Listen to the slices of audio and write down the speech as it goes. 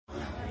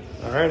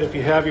All right, if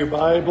you have your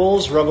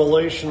Bibles,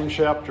 Revelation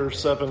chapter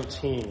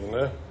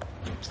 17.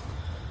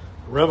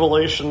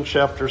 Revelation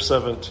chapter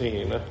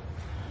 17.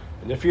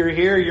 And if you're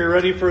here, you're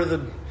ready for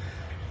the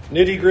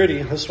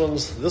nitty-gritty. This one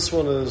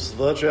is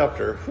the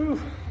chapter.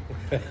 Whew.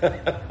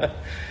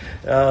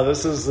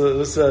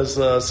 This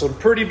has some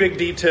pretty big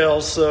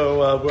details,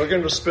 so we're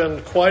going to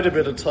spend quite a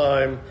bit of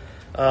time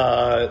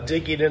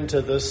digging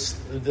into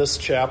this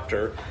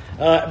chapter.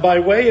 By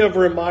way of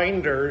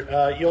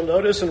reminder, you'll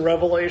notice in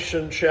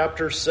Revelation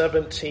chapter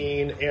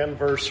 17 and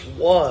verse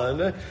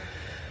 1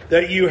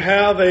 that you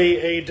have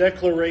a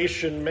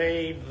declaration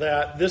made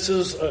that this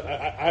is,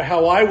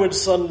 how I would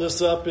sum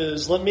this up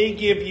is, let me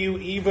give you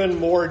even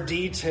more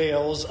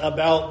details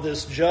about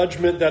this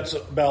judgment that's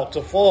about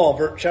to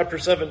fall. Chapter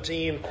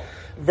 17,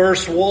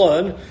 verse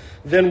 1,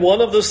 Then one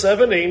of the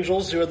seven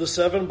angels who had the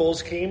seven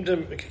bowls came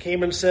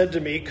and said to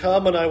me,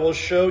 Come, and I will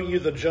show you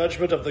the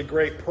judgment of the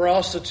great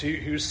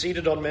prostitute who is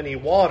seated on many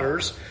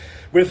waters,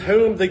 with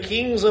whom the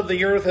kings of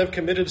the earth have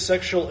committed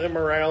sexual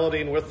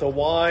immorality, and with the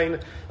wine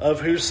of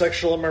whose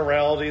sexual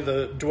immorality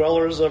the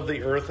dwellers of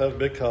the earth have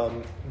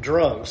become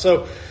drunk.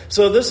 So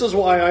this is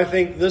why I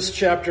think this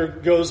chapter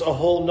goes a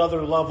whole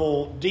nother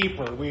level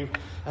deeper. We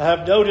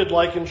have noted,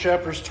 like in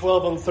chapters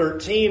 12 and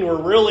 13,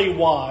 we're really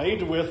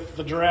wide with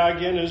the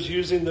dragon is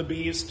using the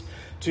beast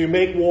to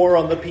make war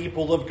on the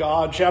people of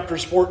God.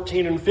 Chapters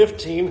 14 and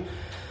 15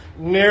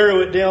 narrow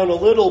it down a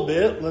little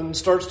bit and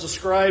starts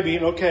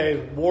describing, okay,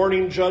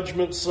 warning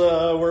judgments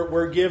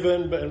were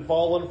given, and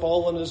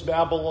fallen is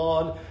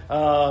Babylon,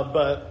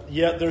 but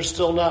yet there's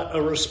still not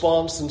a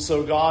response, and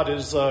so God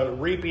is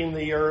reaping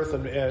the earth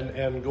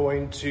and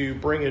going to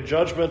bring a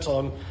judgment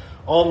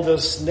on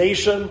this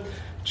nation.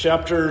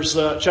 Chapter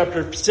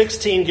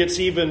 16 gets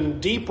even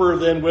deeper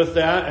than with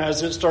that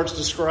as it starts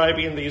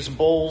describing these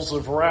bowls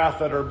of wrath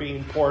that are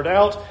being poured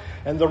out.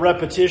 And the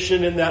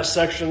repetition in that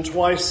section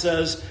twice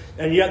says,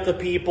 and yet the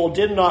people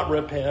did not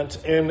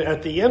repent. And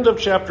at the end of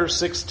chapter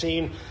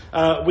 16,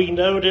 we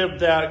noted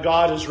that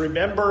God is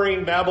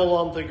remembering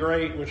Babylon the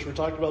Great, which we're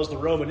talking about as the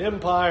Roman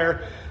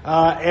Empire,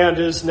 and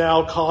is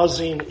now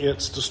causing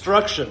its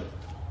destruction.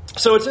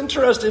 So it's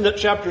interesting that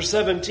chapter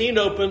 17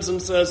 opens and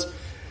says,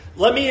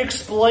 let me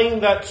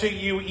explain that to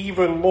you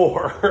even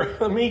more.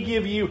 Let me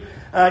give you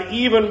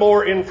even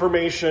more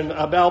information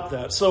about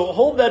that. So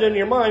hold that in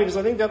your mind, because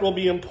I think that will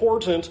be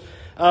important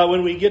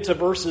when we get to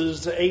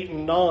verses 7,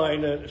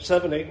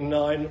 8, and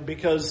 9,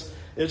 because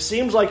it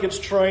seems like it's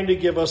trying to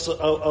give us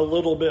a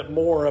little bit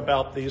more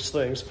about these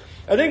things.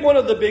 I think one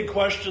of the big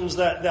questions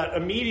that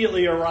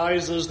immediately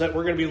arises that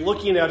we're going to be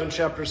looking at in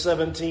chapter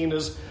 17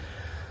 is,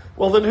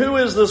 well, then who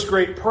is this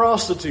great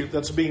prostitute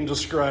that's being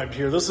described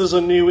here? This is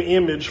a new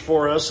image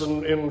for us.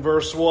 In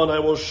verse 1, I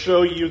will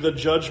show you the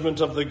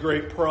judgment of the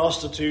great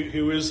prostitute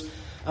who is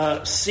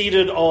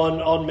seated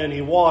on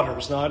many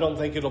waters. Now, I don't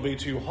think it'll be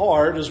too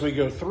hard as we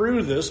go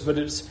through this, but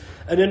it's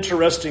an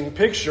interesting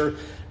picture.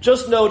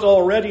 Just note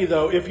already,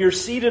 though, if you're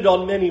seated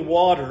on many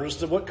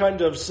waters, what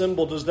kind of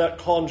symbol does that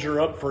conjure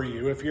up for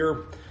you? If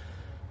you're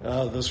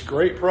this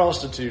great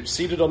prostitute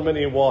seated on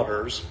many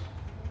waters,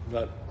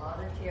 that...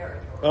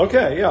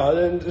 Okay, yeah,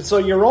 and so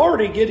you're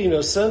already getting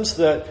a sense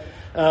that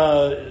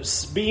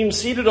being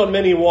seated on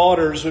many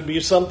waters would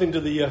be something to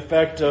the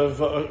effect of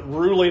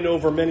ruling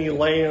over many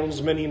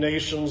lands, many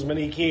nations,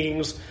 many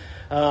kings.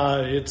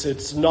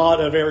 It's not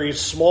a very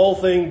small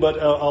thing,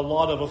 but a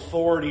lot of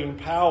authority and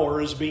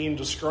power is being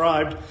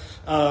described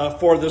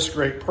for this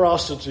great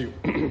prostitute.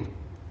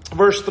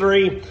 Verse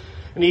 3,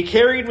 And he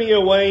carried me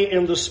away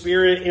in the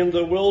spirit in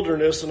the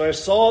wilderness, and I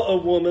saw a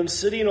woman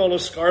sitting on a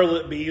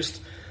scarlet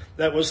beast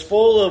that was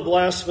full of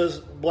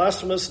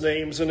blasphemous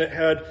names, and it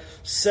had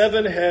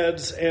 7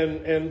 heads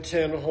and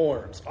 10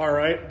 horns. All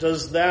right,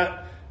 does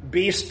that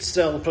beast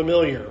sound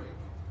familiar?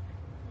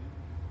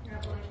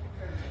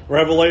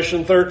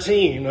 Revelation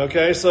 13.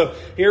 Okay, so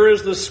here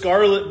is the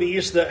scarlet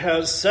beast that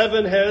has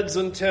 7 heads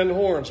and 10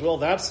 horns. Well,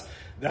 that's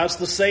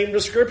the same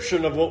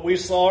description of what we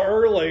saw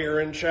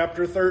earlier in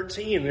chapter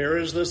 13. There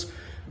is this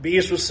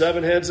beast with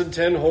 7 heads and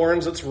 10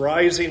 horns that's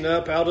rising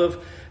up out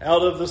of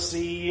the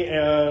sea,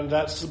 and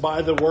that's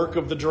by the work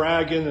of the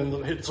dragon, and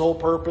its whole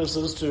purpose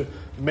is to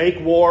make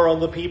war on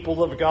the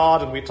people of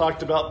God. And we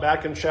talked about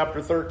back in chapter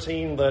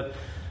 13 that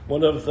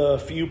one of the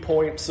few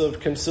points of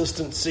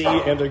consistency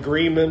and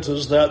agreement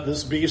is that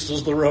this beast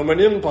is the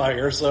Roman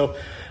Empire. So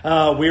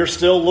we're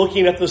still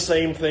looking at the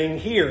same thing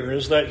here,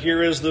 is that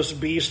here is this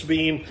beast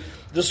being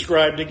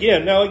described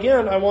again. Now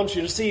again, I want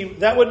you to see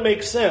that would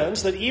make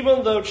sense that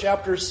even though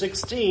chapter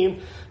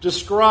 16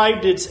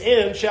 described its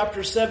end,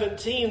 chapter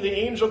 17, the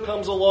angel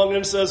comes along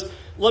and says,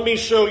 let me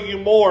show you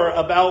more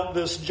about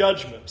this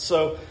judgment.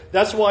 So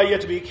that's why you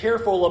have to be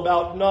careful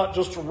about not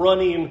just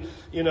running,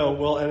 and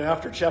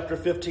after chapter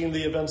 15,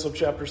 the events of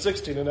chapter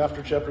 16, and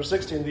after chapter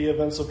 16, the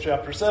events of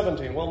chapter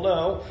 17. Well,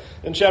 no.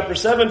 In chapter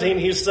 17,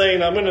 he's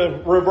saying, I'm going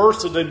to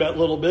reverse it a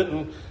little bit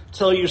and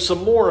tell you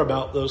some more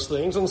about those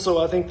things. And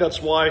so I think that's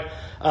why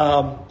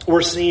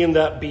we're seeing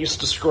that beast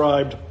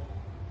described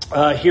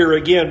here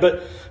again.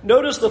 But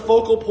notice the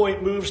focal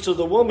point moves to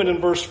the woman in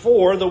verse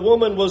 4. The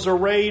woman was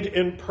arrayed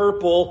in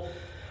purple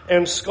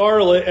and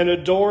scarlet and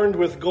adorned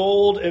with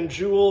gold and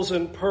jewels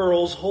and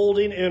pearls,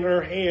 holding in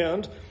her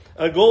hand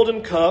a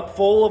golden cup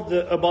full of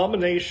the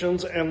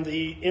abominations and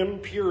the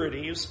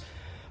impurities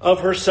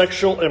of her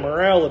sexual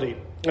immorality.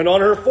 And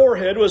on her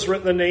forehead was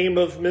written the name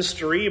of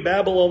mystery,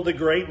 Babylon the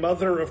Great,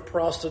 mother of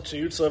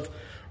prostitutes, of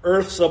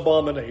earth's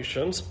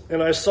abominations.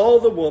 And I saw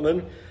the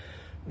woman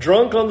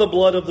drunk on the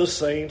blood of the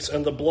saints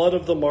and the blood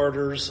of the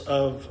martyrs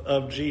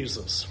of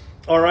Jesus.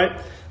 All right,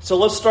 so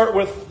let's start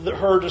with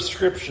her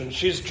description.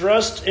 She's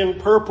dressed in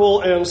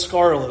purple and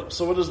scarlet.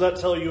 So what does that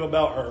tell you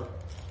about her?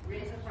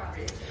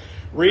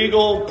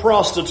 Regal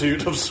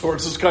prostitute of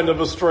sorts is kind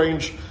of a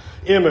strange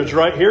image,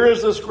 right? Here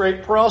is this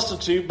great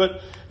prostitute,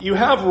 but you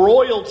have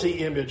royalty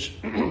image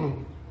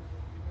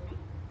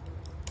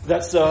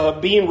that's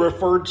being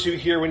referred to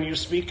here when you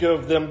speak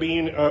of them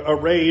being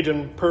arrayed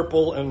in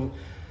purple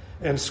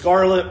and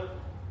scarlet.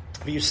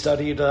 If you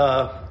studied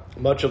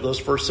much of those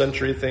first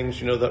century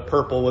things, you know that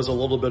purple was a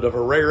little bit of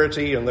a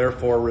rarity and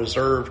therefore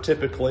reserved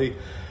typically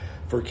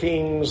for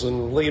kings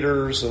and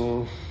leaders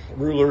and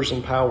rulers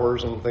and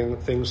powers and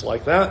things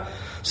like that.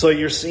 So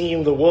you're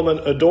seeing the woman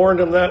adorned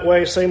in that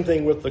way. Same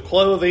thing with the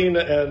clothing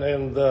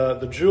and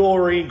the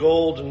jewelry,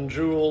 gold and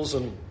jewels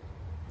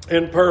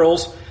and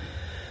pearls.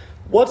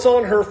 What's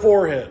on her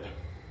forehead?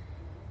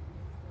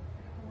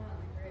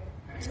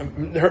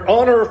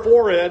 On her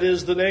forehead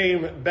is the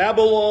name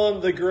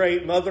Babylon the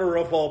Great, mother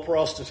of all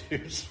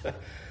prostitutes.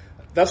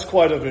 That's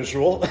quite a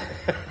visual.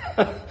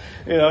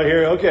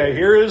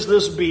 Here is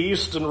this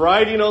beast, and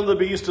riding on the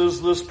beast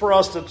is this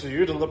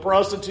prostitute, and the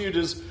prostitute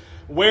is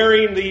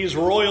wearing these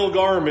royal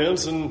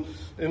garments, and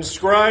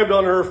inscribed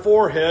on her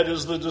forehead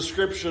is the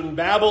description,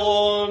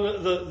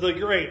 Babylon the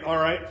Great. All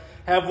right.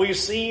 Have we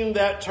seen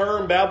that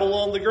term,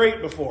 Babylon the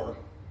Great, before?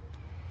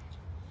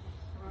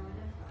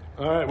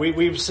 All right,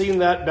 we've seen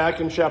that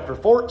back in chapter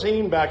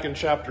 14, back in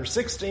chapter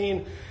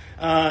 16.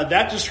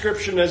 That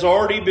description has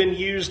already been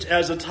used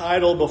as a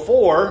title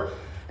before.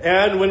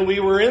 And when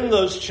we were in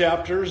those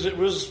chapters, it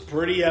was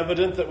pretty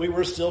evident that we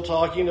were still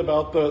talking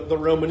about the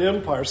Roman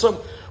Empire.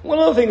 So one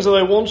of the things that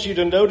I want you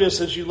to notice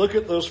as you look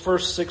at those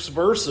first 6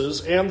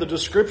 verses and the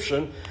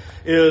description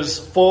is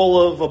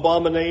full of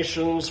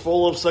abominations,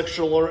 full of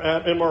sexual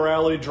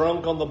immorality,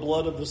 drunk on the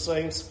blood of the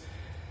saints,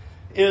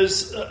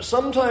 is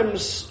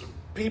sometimes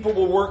people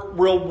will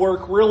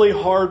work really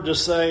hard to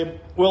say,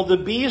 well, the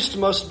beast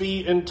must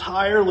be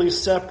entirely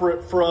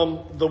separate from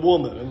the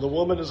woman, and the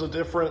woman is a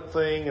different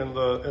thing, and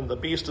the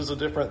beast is a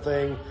different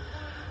thing.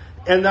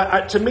 And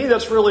to me,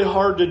 that's really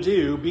hard to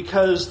do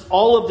because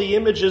all of the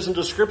images and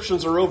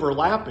descriptions are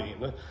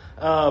overlapping.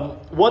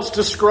 What's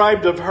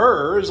described of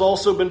her has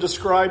also been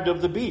described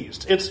of the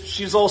beast.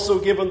 She's also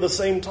given the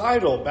same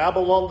title,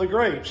 Babylon the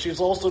Great. She's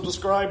also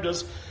described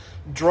as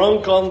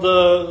drunk on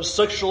the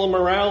sexual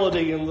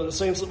immorality and the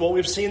same. Well,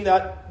 we've seen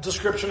that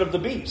description of the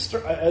beast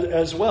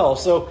as well.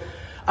 So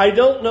I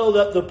don't know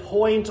that the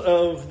point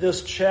of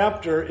this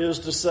chapter is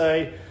to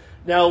say,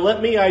 now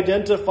let me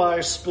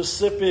identify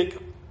specific,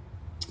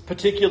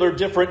 particular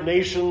different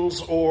nations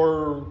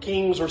or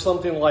kings or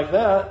something like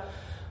that,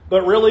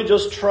 but really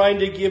just trying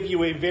to give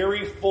you a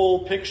very full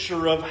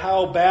picture of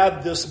how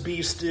bad this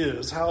beast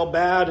is, how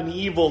bad and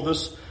evil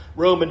this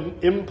Roman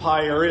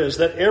Empire is,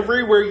 that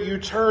everywhere you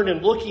turn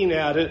and looking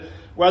at it,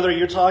 whether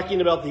you're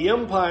talking about the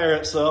empire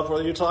itself,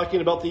 whether you're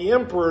talking about the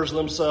emperors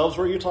themselves,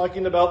 or you're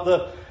talking about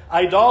the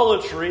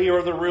idolatry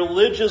or the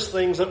religious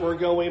things that were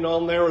going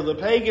on there, or the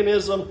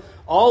paganism,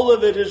 all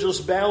of it is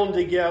just bound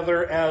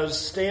together as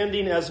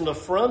standing as an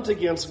affront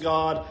against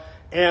God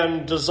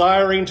and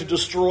desiring to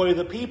destroy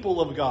the people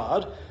of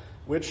God,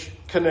 which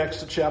connects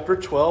to chapter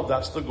 12.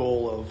 That's the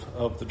goal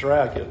of the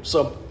dragon.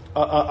 So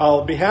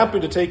I'll be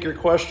happy to take your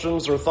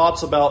questions or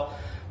thoughts about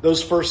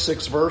those first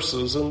 6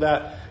 verses, and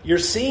that you're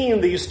seeing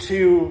these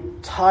two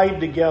tied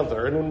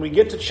together. And when we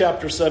get to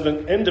chapter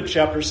 7, end of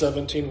chapter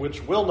 17,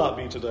 which will not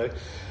be today,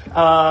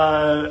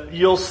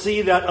 you'll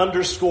see that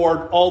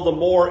underscored all the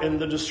more in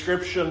the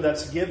description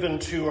that's given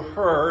to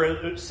her.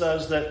 It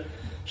says that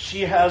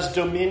she has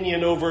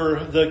dominion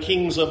over the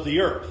kings of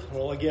the earth.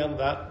 Well, again,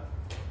 that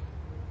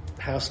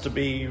has to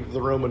be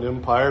the Roman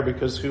Empire,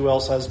 because who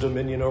else has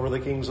dominion over the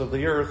kings of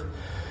the earth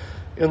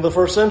in the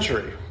first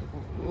century?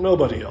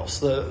 Nobody else.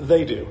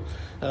 They do.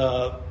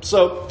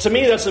 So to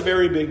me, that's a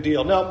very big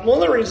deal. Now,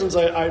 one of the reasons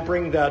I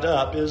bring that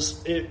up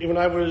is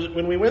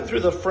when we went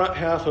through the front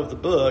half of the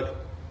book,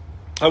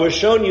 I was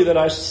showing you that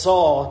I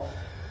saw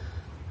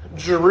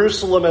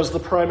Jerusalem as the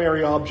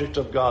primary object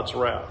of God's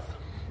wrath.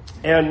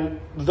 And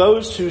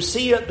those who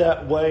see it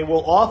that way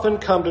will often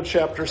come to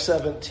chapter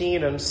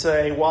 17 and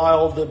say,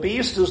 while the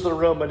beast is the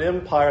Roman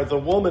Empire, the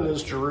woman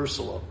is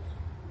Jerusalem.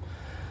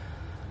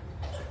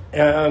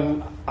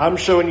 And I'm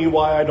showing you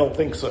why I don't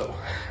think so.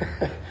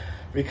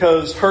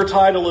 Because her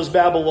title is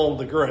Babylon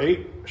the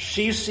Great.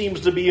 She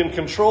seems to be in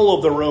control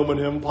of the Roman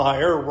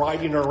Empire,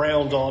 riding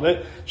around on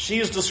it.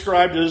 She's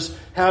described as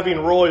having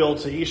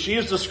royalty. She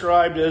is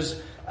described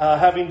as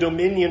having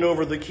dominion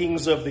over the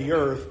kings of the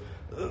earth.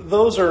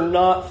 those are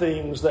not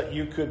things that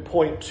you could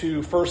point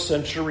to first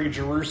century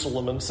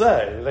Jerusalem and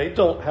say. They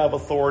don't have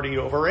authority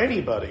over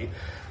anybody.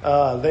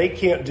 They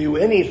can't do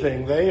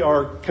anything. They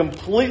are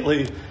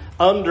completely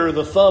under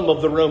the thumb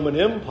of the Roman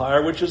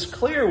Empire, which is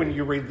clear when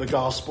you read the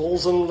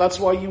Gospels, and that's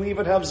why you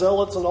even have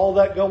zealots and all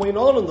that going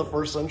on in the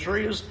first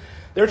century. Is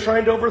they're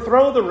trying to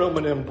overthrow the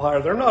Roman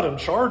Empire. They're not in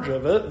charge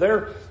of it.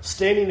 They're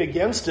standing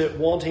against it,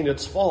 wanting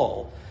its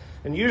fall.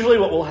 And usually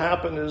what will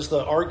happen is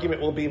the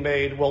argument will be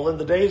made, well, in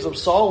the days of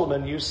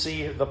Solomon, you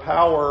see the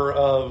power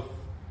of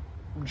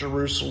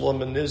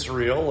Jerusalem and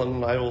Israel,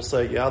 and I will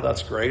say, yeah,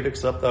 that's great,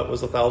 except that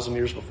was 1,000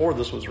 years before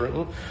this was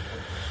written.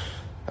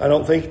 I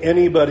don't think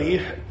any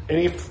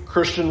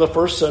Christian in the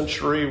first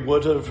century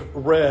would have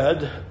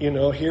read,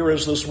 here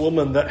is this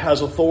woman that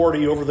has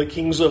authority over the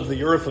kings of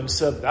the earth and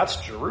said, that's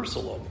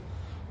Jerusalem.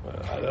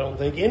 I don't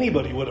think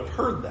anybody would have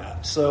heard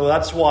that. So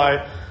that's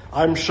why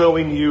I'm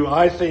showing you,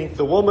 I think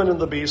the woman and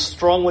the beast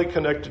strongly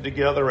connected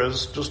together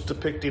as just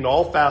depicting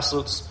all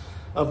facets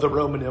of the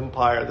Roman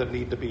Empire that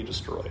need to be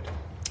destroyed.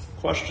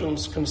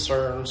 Questions,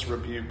 concerns,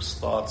 rebukes,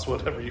 thoughts,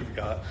 whatever you've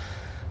got.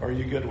 Are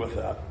you good with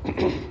that?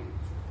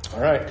 All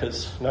right,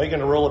 because now you're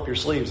going to roll up your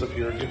sleeves if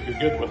you're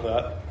good with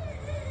that.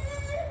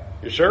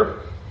 You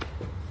sure?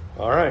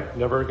 All right,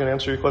 never going to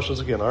answer your questions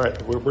again. All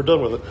right, we're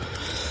done with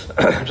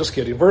it. Just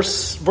kidding.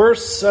 Verse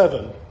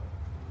 7,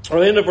 or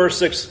the end of verse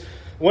 6.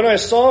 When I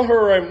saw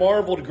her, I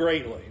marveled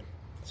greatly.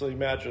 So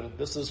imagine,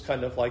 this is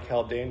kind of like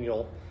how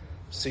Daniel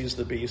sees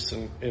the beast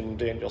in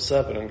Daniel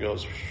 7 and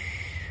goes,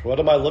 what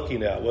am I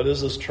looking at? What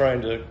is this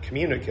trying to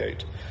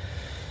communicate?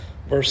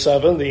 Verse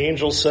 7, the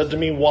angel said to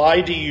me,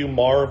 why do you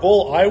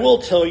marvel? I will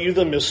tell you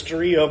the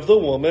mystery of the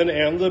woman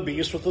and the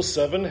beast with the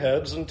 7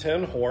 heads and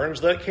 10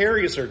 horns that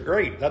carries her.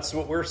 Great. That's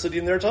what we're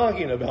sitting there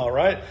talking about,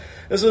 right?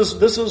 This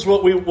is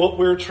what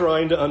we're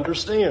trying to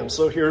understand.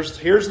 So here's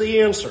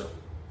the answer.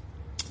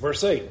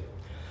 Verse 8.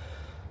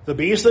 The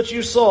beast that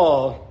you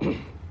saw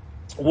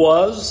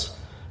was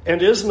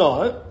and is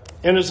not,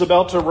 and is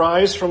about to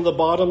rise from the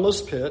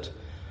bottomless pit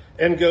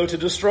and go to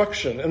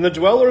destruction. And the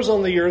dwellers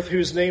on the earth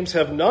whose names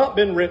have not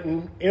been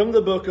written in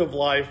the book of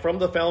life from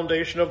the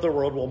foundation of the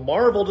world will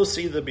marvel to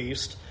see the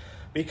beast,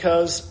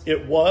 because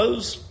it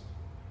was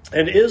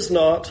and is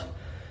not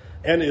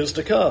and is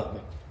to come.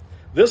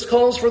 This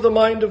calls for the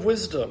mind of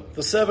wisdom.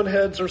 The 7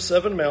 heads are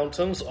 7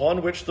 mountains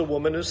on which the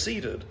woman is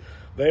seated.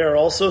 They are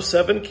also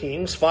 7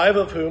 kings, 5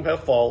 of whom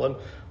have fallen.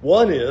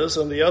 One is,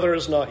 and the other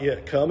is not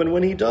yet come. And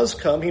when he does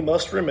come, he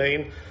must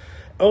remain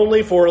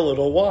only for a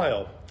little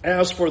while.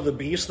 As for the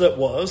beast that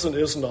was and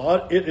is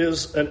not, it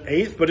is an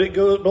 8th, but it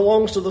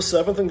belongs to the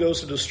 7th and goes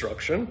to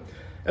destruction.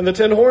 And the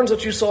 10 horns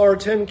that you saw are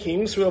 10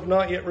 kings who have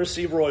not yet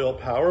received royal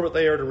power, but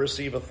they are to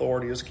receive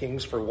authority as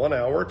kings for 1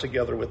 hour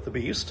together with the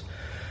beast.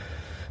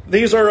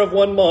 These are of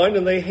one mind,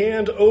 and they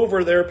hand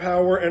over their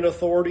power and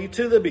authority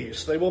to the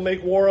beast. They will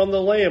make war on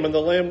the Lamb, and the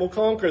Lamb will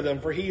conquer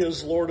them, for he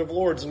is Lord of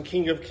lords and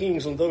King of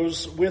kings, and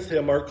those with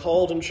him are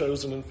called and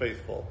chosen and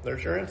faithful.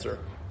 There's your answer.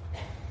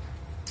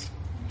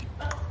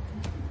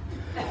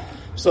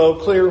 So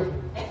clear,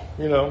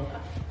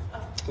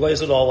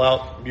 lays it all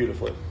out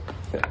beautifully.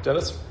 Yeah,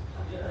 Dennis?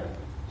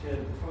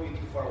 Before we get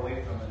too far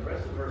away from it, the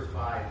rest of verse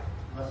 5,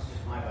 unless it's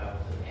just my Bible,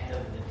 says, and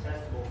of the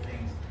detestable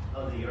things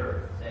of the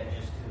earth. Is that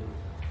just to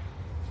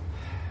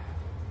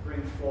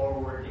bring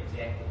forward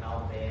exactly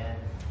how bad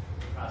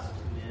the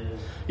prostitute is?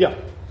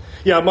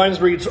 Yeah, mine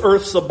reads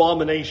earth's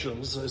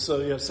abominations.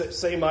 So yeah,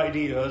 same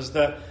idea is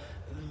that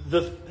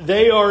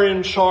they are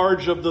in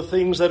charge of the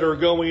things that are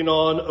going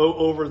on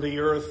over the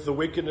earth, the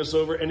wickedness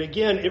over. And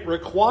again, it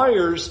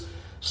requires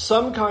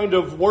some kind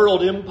of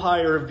world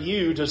empire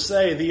view to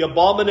say the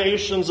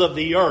abominations of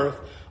the earth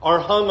are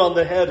hung on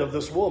the head of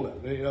this woman.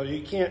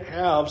 You can't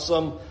have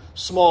some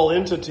small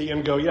entity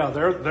and go, yeah,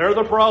 they're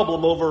the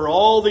problem over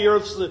all the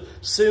earth's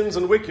sins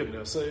and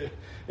wickedness.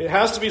 It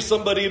has to be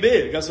somebody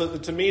big.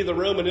 To me, the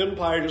Roman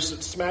Empire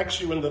just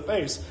smacks you in the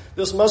face.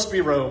 This must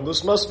be Rome.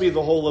 This must be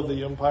the whole of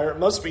the empire. It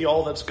must be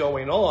all that's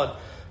going on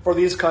for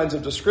these kinds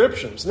of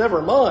descriptions.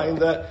 Never mind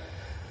that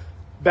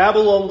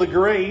Babylon the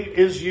Great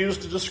is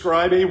used to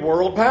describe a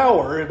world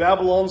power. And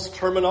Babylon's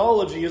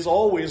terminology is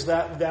always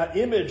that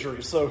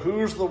imagery. So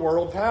who's the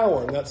world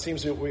power? And that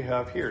seems to be what we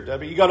have here.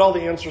 Debbie, you got all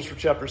the answers for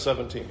chapter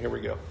 17. Here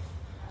we go.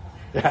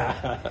 7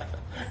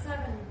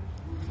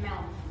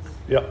 mountains.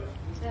 Yep.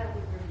 That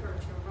would refer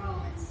to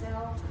Rome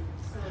itself.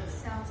 So it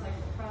sounds like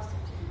the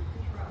prostitute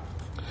is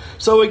Rome.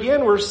 So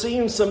again, we're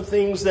seeing some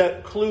things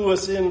that clue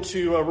us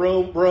into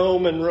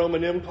Rome and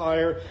Roman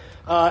Empire.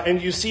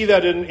 And you see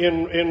that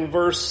in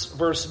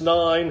verse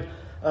 9.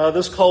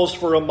 This calls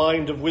for a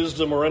mind of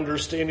wisdom or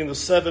understanding. The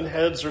 7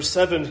 heads or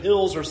 7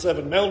 hills or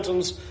 7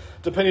 mountains,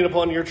 depending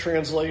upon your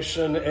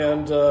translation.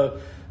 And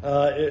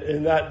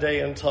in that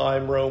day and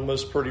time, Rome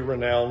was pretty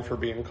renowned for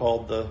being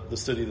called the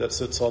city that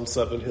sits on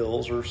 7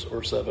 hills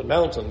or 7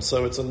 mountains.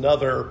 So it's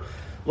another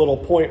little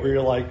point where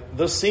you're like,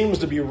 this seems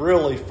to be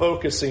really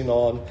focusing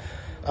on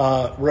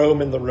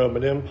Rome and the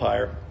Roman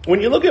Empire. When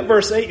you look at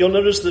verse 8, you'll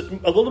notice that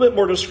a little bit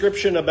more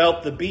description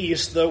about the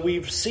beast, though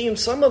we've seen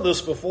some of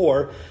this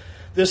before.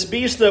 This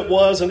beast that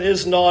was and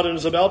is not and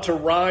is about to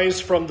rise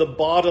from the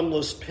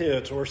bottomless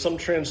pit, or some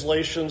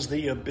translations,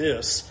 the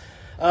abyss.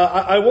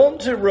 I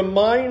want to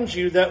remind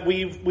you that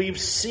we've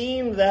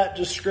seen that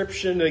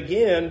description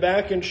again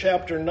back in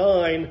chapter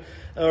 9,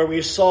 where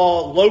we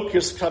saw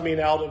locusts coming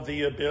out of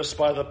the abyss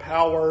by the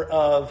power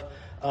of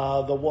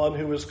the one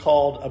who is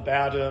called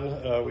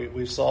Abaddon.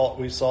 We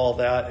saw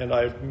that, and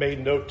I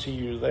made note to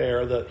you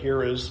there that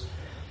here is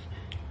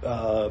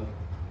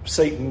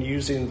Satan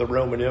using the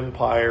Roman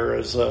Empire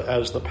as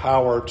the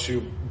power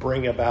to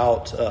bring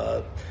about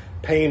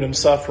pain and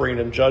suffering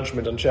and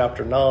judgment in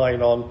chapter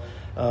 9 on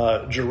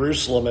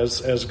Jerusalem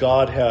as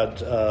God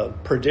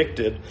had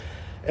predicted.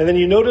 And then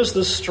you notice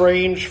this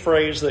strange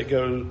phrase that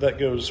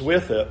goes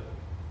with it.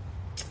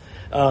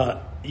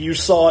 You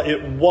saw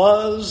it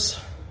was,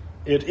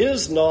 it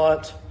is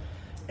not,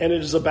 and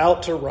it is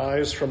about to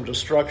rise from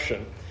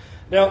destruction.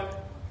 Now,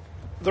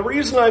 the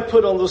reason I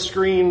put on the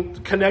screen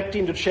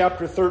connecting to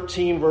chapter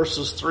 13,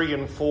 verses 3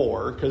 and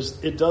 4,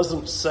 because it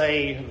doesn't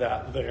say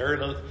that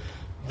there.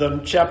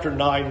 The chapter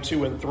 9,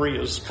 2 and 3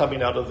 is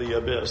coming out of the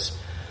abyss.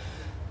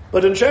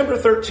 But in chapter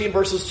 13,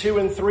 verses 2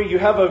 and 3, you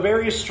have a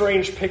very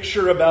strange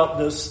picture about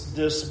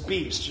this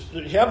beast.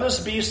 You have this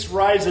beast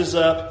rises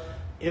up.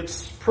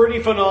 It's pretty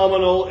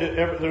phenomenal.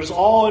 There's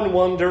awe and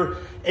wonder.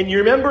 And you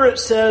remember it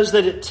says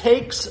that it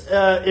takes,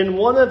 in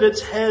one of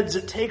its heads,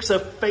 it takes a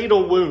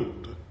fatal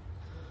wound.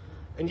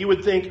 And you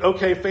would think,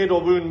 okay,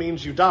 fatal wound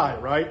means you die,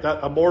 right?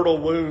 That a mortal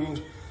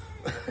wound.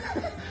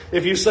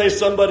 If you say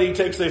somebody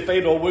takes a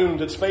fatal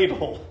wound, it's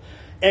fatal.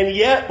 And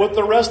yet, what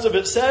the rest of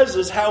it says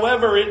is,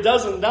 however, it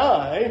doesn't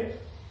die.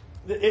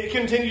 It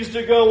continues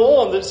to go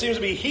on. It seems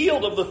to be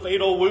healed of the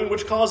fatal wound,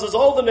 which causes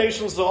all the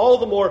nations to all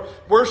the more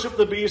worship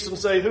the beast and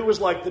say, who is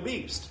like the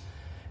beast?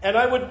 And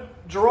I would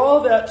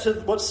draw that to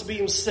what's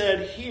being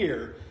said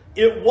here.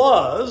 It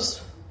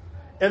was,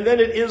 and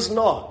then it is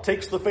not.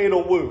 Takes the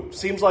fatal wound.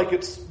 Seems like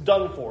it's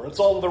done for. It's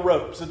on the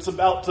ropes. It's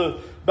about to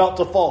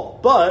fall.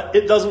 But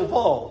it doesn't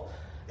fall.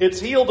 It's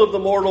healed of the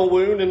mortal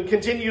wound and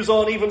continues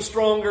on even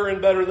stronger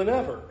and better than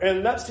ever.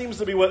 And that seems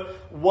to be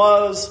what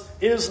was,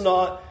 is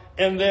not,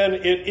 and then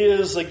it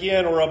is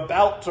again, or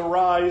about to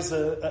rise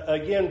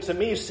again, to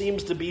me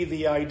seems to be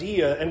the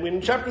idea. And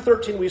in chapter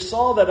 13 we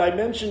saw that. I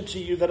mentioned to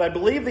you that I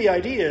believe the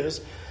idea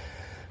is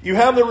you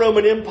have the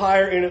Roman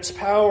Empire in its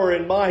power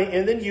and might,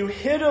 and then you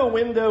hit a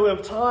window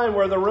of time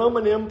where the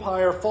Roman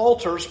Empire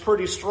falters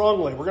pretty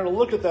strongly. We're going to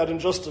look at that in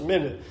just a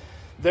minute.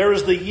 There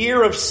is the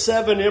year of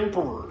 7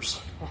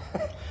 emperors.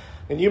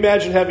 And you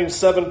imagine having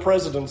 7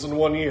 presidents in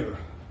 1 year.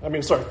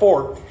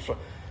 4.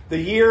 The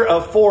year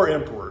of 4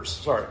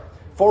 emperors.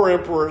 4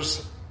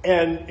 emperors.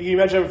 And you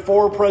imagine having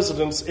 4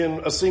 presidents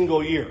in a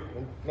single year.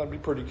 That'd be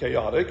pretty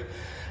chaotic.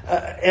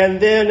 And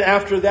then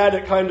after that,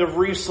 it kind of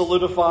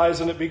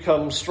re-solidifies and it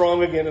becomes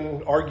strong again,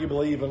 and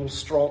arguably even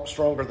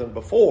stronger than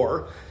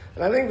before.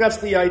 And I think that's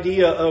the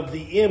idea of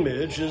the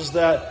image, is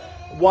that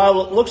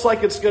while it looks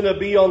like it's going to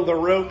be on the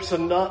ropes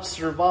and not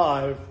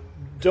survive,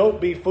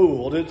 don't be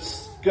fooled.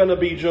 It's going to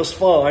be just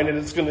fine, and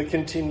it's going to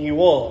continue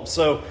on.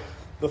 So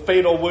the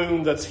fatal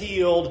wound that's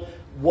healed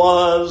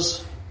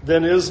was,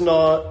 then is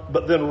not,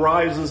 but then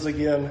rises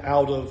again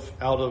out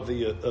of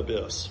the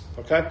abyss.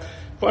 Okay?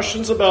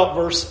 Questions about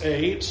verse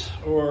 8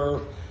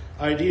 or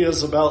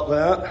ideas about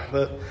that?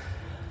 But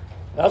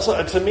that's,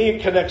 to me,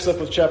 it connects up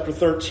with chapter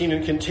 13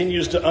 and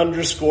continues to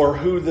underscore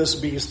who this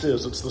beast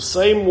is. It's the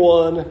same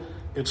one.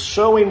 It's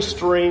showing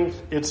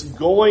strength. It's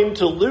going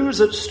to lose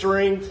its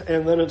strength,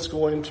 and then it's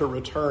going to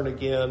return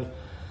again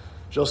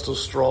just as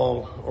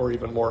strong or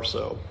even more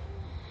so.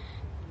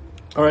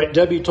 All right,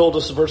 Debbie told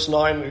us verse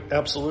 9,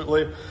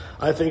 absolutely.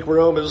 I think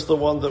Rome is the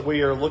one that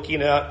we are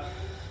looking at.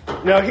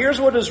 Now,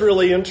 here's what is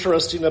really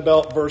interesting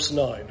about verse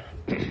 9.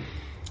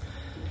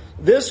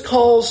 This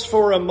calls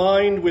for a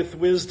mind with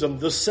wisdom.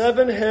 The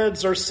 7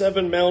 heads are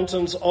 7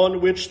 mountains on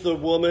which the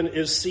woman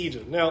is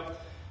seated. Now,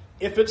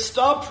 if it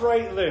stopped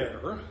right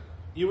there,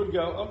 you would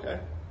go, okay,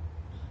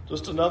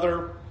 just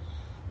another,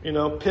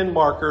 pin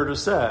marker to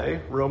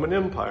say Roman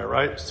Empire,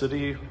 right?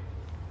 City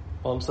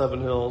on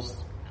 7 hills.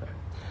 Okay.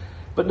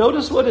 But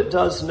notice what it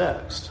does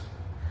next.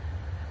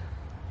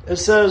 It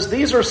says,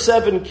 these are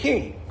 7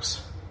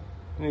 kings.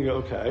 And you go,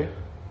 okay.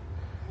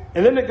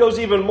 And then it goes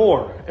even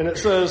more. And it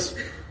says,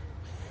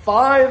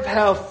 5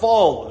 have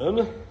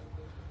fallen,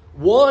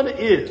 1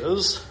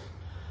 is,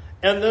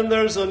 and then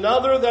there's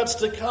another that's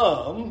to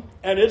come,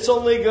 and it's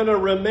only going to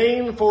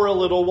remain for a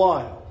little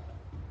while.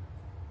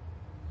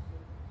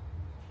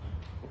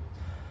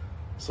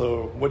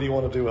 So what do you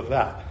want to do with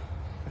that?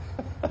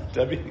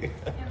 Debbie?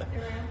 If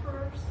they're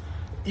emperors?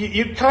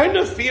 You kind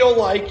of feel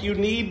like you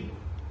need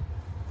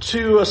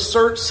to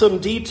assert some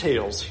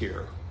details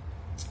here.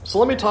 So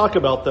let me talk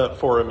about that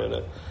for a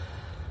minute.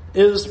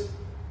 Is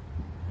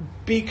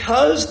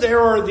because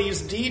there are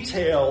these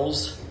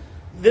details,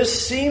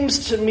 this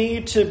seems to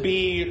me to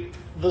be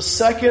the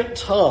second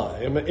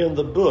time in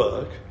the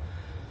book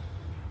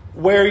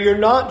where you're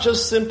not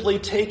just simply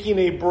taking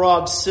a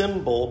broad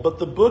symbol, but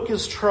the book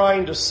is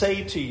trying to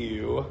say to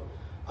you,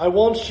 I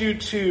want you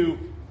to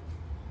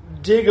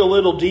dig a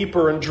little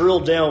deeper and drill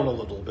down a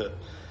little bit.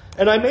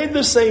 And I made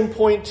the same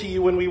point to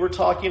you when we were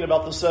talking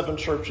about the 7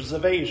 churches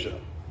of Asia.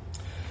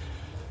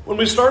 When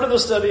we started the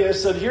study, I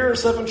said, here are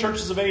 7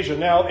 churches of Asia.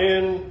 Now,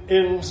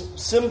 in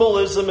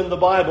symbolism in the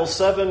Bible,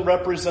 7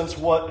 represents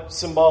what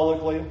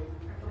symbolically?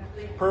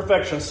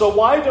 Perfection. So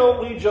why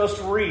don't we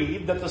just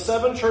read that the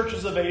 7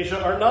 churches of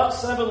Asia are not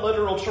 7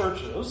 literal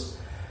churches,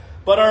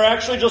 but are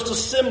actually just a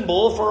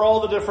symbol for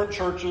all the different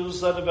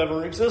churches that have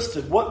ever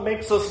existed? What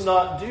makes us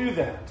not do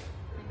that?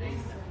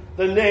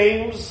 The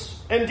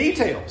names and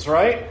details,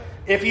 right?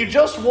 If you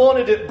just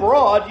wanted it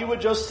broad, you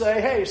would just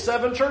say, hey,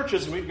 7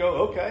 churches. And we'd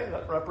go, okay,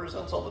 that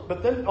represents all the...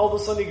 But then all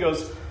of a sudden he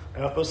goes,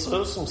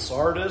 Ephesus and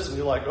Sardis. And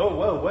you're like, oh,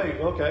 whoa, wait,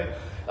 okay.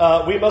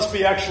 We must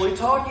be actually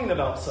talking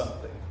about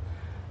something.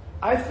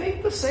 I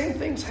think the same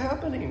thing's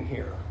happening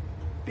here.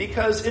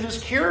 Because it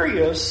is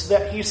curious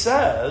that he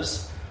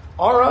says,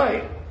 all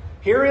right,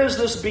 here is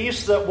this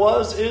beast that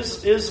was,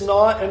 is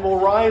not, and will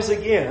rise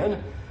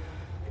again.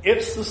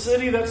 It's the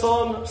city that's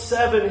on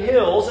 7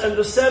 hills, and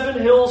the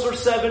 7 hills are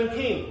 7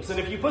 kings. And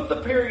if you put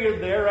the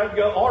period there, I'd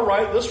go, all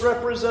right, this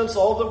represents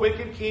all the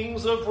wicked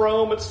kings of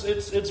Rome.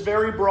 It's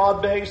very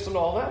broad-based and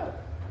all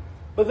that.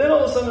 But then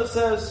all of a sudden it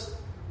says,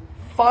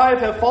 5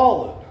 have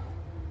fallen.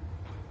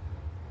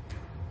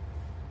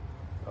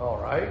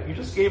 All right, you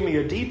just gave me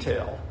a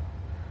detail.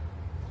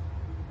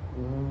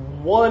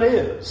 1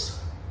 is.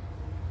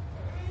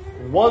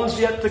 1's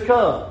yet to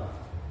come.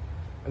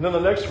 And then the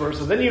next verse,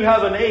 and then you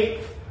have an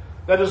 8th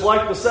that is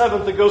like the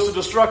 7th that goes to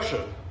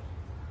destruction.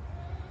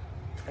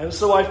 And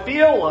so I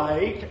feel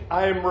like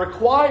I'm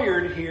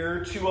required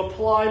here to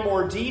apply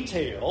more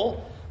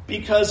detail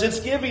because it's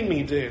giving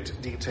me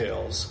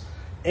details.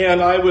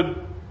 And I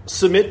would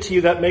submit to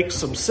you that makes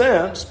some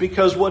sense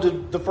because what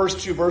did the first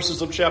 2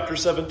 verses of chapter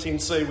 17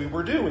 say we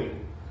were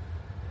doing?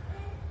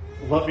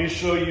 Let me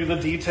show you the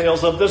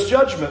details of this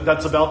judgment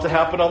that's about to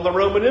happen on the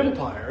Roman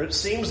Empire. It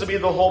seems to be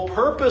the whole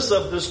purpose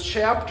of this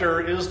chapter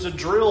is to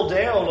drill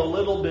down a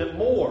little bit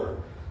more.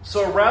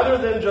 So rather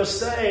than just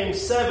saying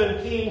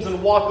 7 kings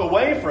and walk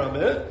away from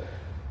it,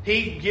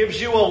 he gives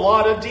you a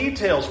lot of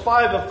details.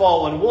 5 have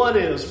fallen, 1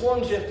 is,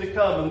 1's yet to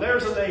come, and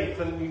there's an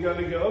 8th. And you're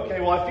going to go, okay,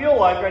 well, I feel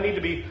like I need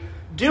to be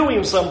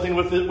doing something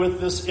with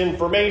this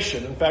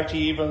information. In fact,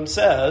 he even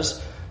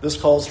says this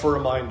calls for a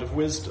mind of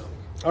wisdom.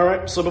 All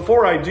right, so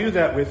before I do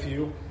that with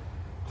you,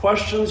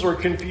 questions or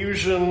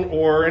confusion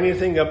or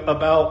anything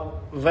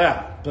about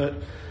that. But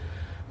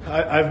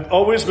I've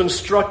always been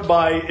struck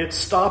by it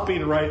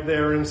stopping right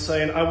there and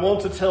saying, I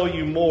want to tell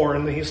you more.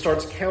 And then he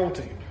starts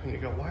counting. And you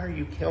go, why are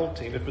you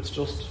counting if it's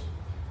just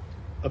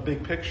a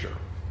big picture?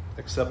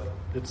 Except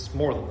it's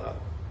more than that,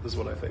 is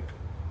what I think.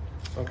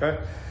 Okay?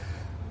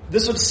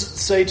 This would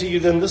say to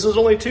you then, this is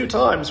only 2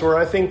 times where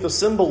I think the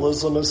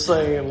symbolism is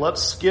saying,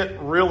 let's get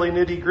really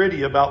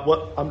nitty-gritty about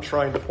what I'm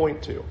trying to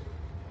point to.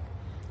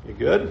 You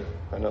good?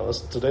 I know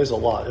today's a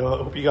lot. I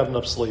hope you got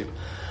enough sleep.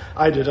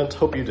 I didn't.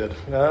 Hope you did.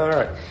 All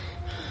right.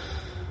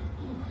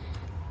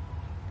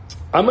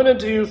 I'm going to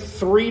do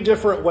 3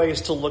 different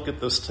ways to look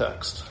at this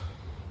text.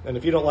 And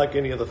if you don't like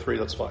any of the 3,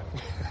 that's fine.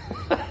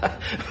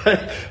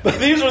 but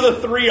these are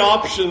the 3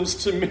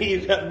 options to me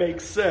that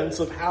make sense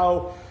of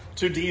how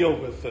to deal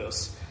with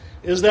this.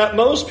 Is that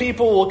most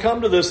people will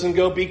come to this and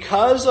go,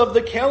 because of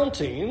the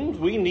counting,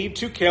 we need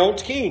to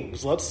count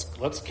kings. Let's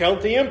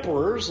count the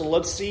emperors and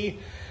let's see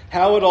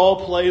how it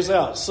all plays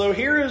out. So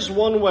here is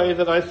one way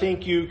that I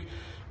think you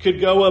could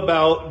go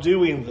about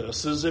doing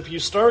this, is if you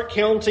start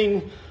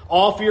counting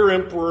off your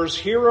emperors,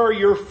 here are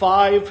your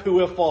 5 who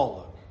have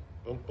fallen.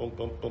 Boom, boom,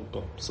 boom, boom,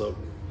 boom. So,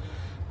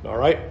 all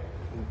right,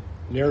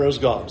 Nero's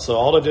gone. So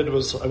all I did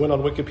was I went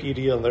on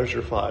Wikipedia and there's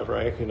your 5,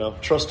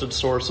 right? Trusted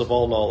source of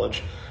all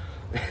knowledge.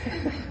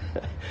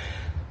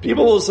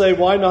 People will say,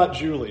 why not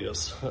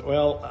Julius?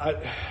 Well,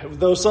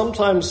 though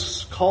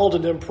sometimes called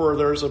an emperor,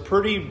 there's a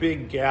pretty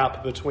big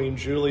gap between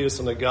Julius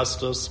and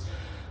Augustus.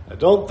 I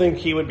don't think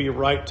he would be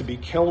right to be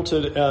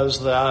counted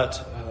as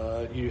that.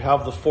 You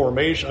have the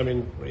formation. I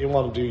mean, you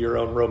want to do your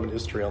own Roman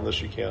history on this,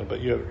 you can,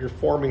 but you're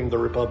forming the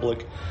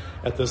Republic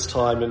at this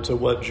time into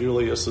what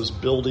Julius is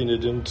building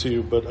it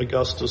into, but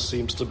Augustus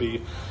seems to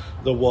be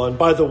the one.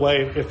 By the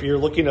way, if you're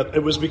looking at,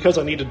 it was because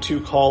I needed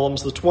 2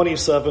 columns. The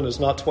 27 is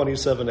not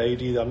 27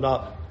 AD. I'm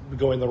not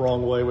going the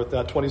wrong way with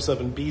that.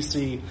 27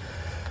 BC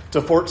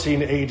to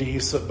 14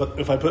 AD. So, but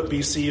if I put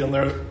BC in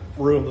there,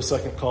 ruined the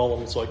second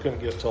column, so I couldn't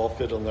get it to all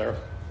fit in there.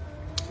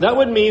 That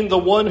would mean the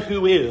one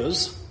who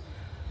is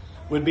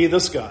would be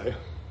this guy.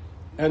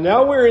 And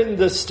now we're in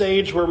the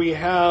stage where we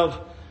have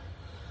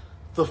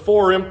the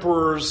 4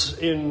 emperors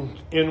in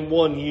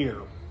 1 year.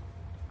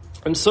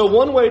 And so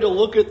one way to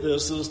look at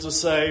this is to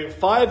say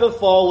 5 have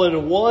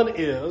fallen, 1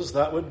 is,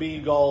 that would be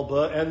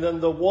Galba, and then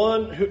the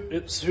one who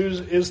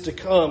is to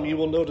come, you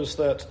will notice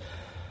that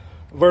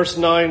verse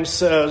 9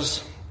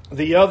 says,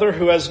 the other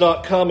who has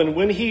not come, and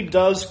when he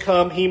does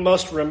come, he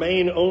must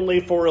remain only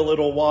for a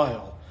little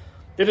while.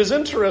 It is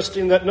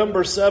interesting that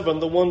number 7,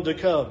 the one to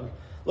come,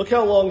 look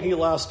how long he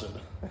lasted.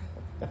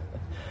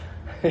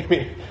 I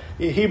mean,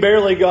 he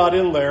barely got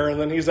in there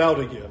and then he's out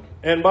again.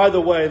 And by the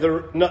way,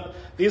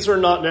 these are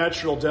not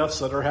natural deaths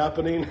that are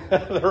happening.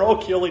 They're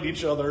all killing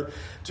each other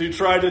to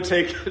try to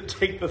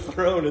take the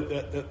throne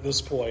at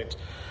this point.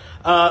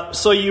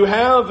 So you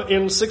have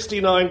in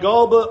 69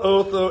 Galba,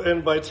 Otho,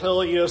 and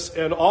Vitellius,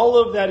 and all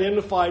of that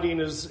infighting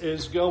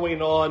is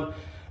going on.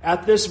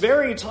 At this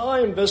very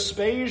time,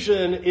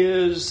 Vespasian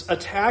is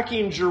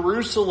attacking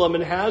Jerusalem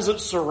and has it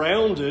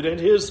surrounded, and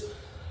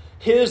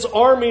his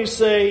armies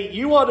say,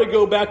 you ought to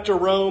go back to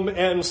Rome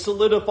and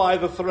solidify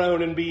the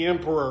throne and be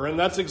emperor. And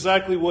that's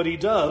exactly what he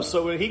does.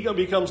 So when he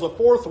becomes the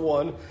fourth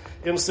one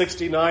in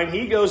 69,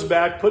 he goes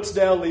back, puts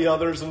down the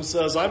others, and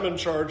says, I'm in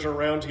charge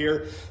around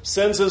here,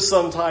 sends his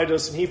son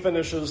Titus, and he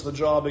finishes the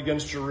job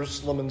against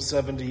Jerusalem in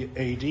 70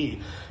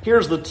 AD.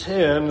 Here's the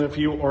 10,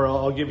 or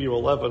I'll give you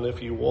 11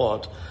 if you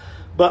want.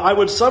 But I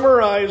would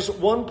summarize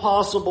one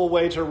possible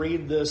way to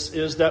read this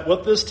is that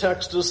what this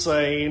text is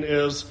saying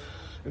is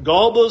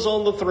Galba's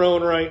on the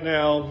throne right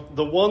now.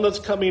 The one that's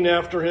coming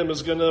after him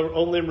is going to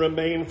only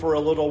remain for a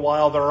little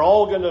while. They're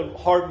all going to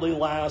hardly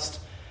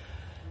last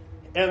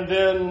and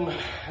then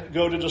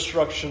go to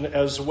destruction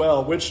as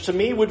well, which to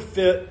me would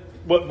fit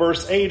what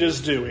verse 8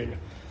 is doing.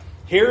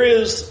 Here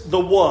is the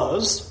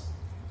was,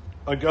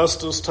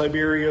 Augustus,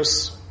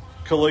 Tiberius,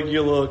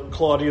 Caligula,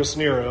 Claudius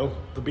Nero,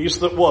 the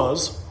beast that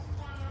was,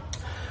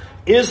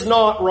 is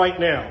not right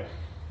now.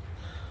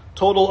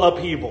 Total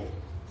upheaval,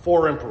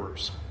 4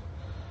 emperors.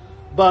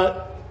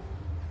 But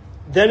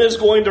then is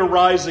going to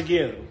rise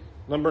again.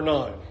 Number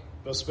 9,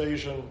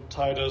 Vespasian,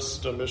 Titus,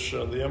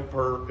 Domitian. The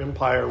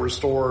empire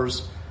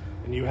restores,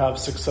 and you have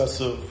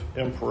successive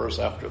emperors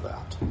after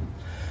that.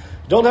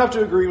 Don't have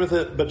to agree with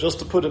it, but just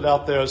to put it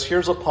out there,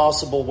 here's a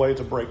possible way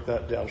to break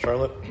that down.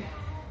 Charlotte? Does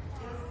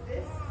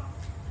this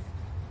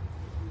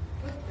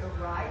put the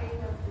writing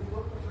of the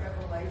book of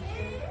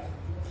Revelation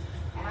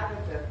out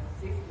of the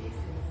 50s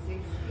and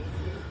 60s?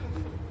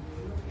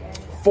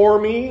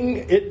 For me,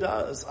 it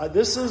does.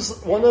 This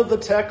is one of the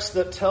texts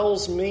that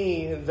tells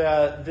me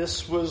that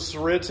this was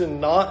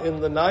written not in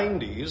the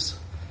 90s,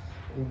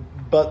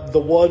 but the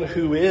one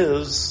who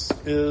is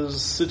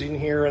sitting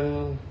here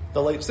in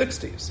the late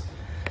 60s.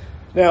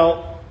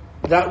 Now,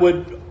 that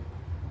would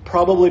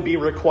probably be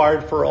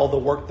required for all the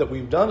work that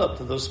we've done up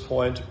to this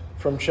point.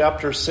 From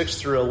chapter 6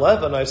 through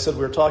 11, I said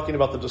we were talking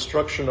about the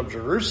destruction of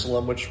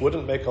Jerusalem, which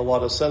wouldn't make a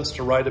lot of sense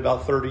to write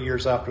about 30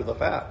 years after the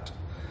fact.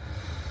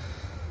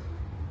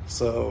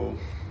 So,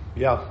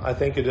 yeah, I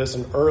think it is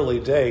an early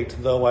date,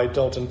 though I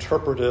don't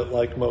interpret it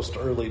like most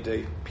early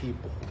date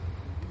people.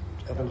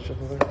 Evan,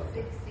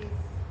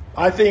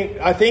 I think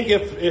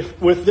if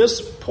with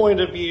this point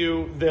of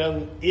view,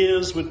 then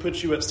would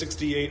put you at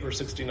 68 or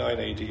 69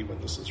 AD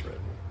when this is written.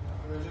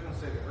 I was just going to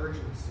say the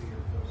urgency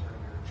of those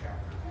earlier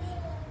chapters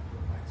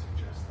might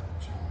suggest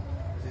that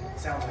too. It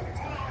sounds like it's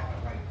going to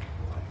happen right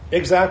away.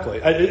 Exactly.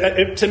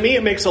 To me,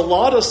 it makes a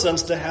lot of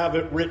sense to have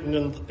it written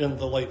in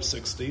the late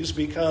 60s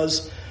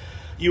because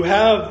you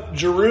have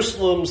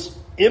Jerusalem's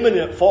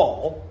imminent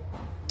fall,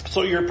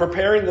 so you're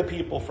preparing the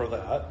people for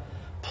that.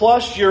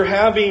 Plus, you're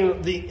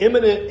having the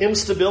imminent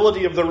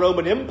instability of the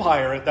Roman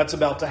Empire that's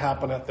about to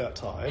happen at that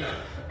time.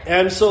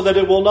 And so that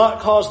it will not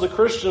cause the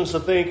Christians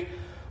to think,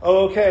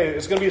 oh, okay,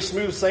 it's going to be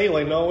smooth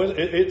sailing. No, it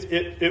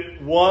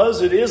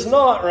is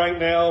not right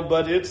now,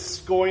 but it's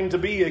going to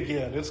be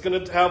again. It's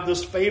going to have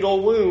this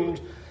fatal wound,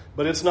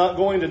 but it's not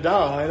going to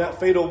die. That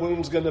fatal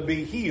wound's going to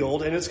be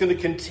healed, and it's going to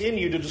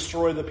continue to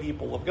destroy the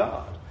people of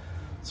God.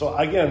 So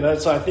again,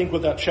 that's, I think,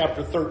 what that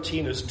chapter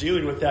 13 is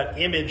doing with that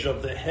image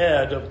of the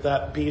head of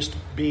that beast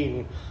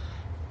being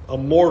a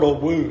mortal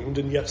wound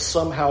and yet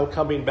somehow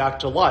coming back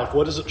to life.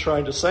 What is it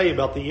trying to say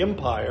about the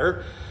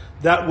empire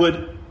that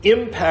would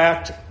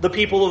impact the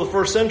people of the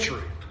first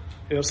century?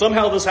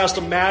 Somehow this has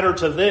to matter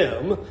to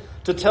them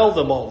to tell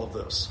them all of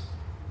this.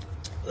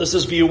 This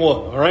is view 1,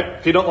 all right?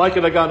 If you don't like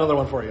it, I got another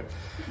one for you.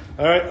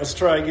 All right, let's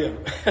try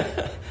again.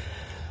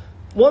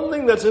 One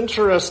thing that's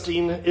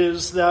interesting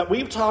is that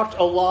we've talked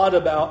a lot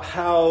about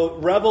how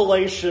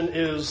Revelation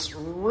is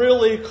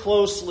really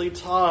closely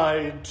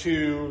tied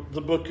to the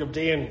book of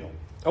Daniel.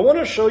 I want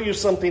to show you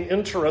something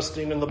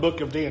interesting in the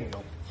book of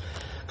Daniel.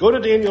 Go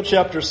to Daniel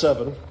chapter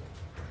 7.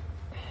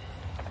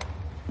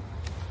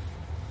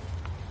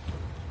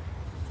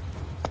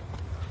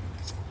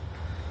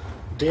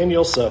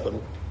 Daniel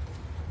 7.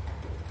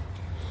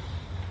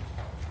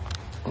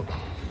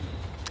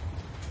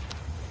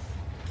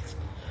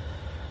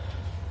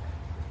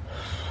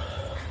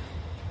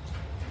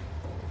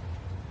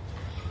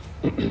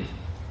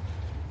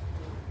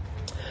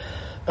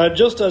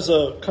 Just as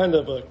a kind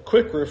of a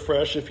quick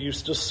refresh, if you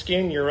just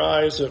scan your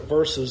eyes at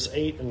verses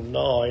 8 and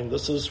 9,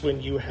 this is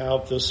when you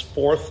have this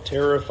fourth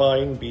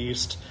terrifying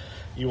beast.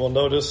 You will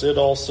notice it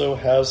also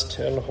has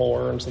 10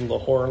 horns, and the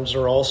horns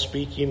are all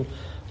speaking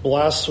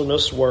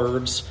blasphemous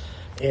words.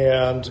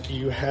 And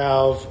you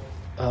have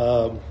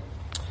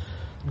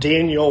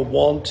Daniel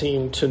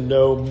wanting to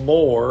know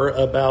more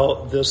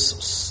about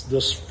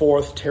this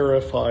fourth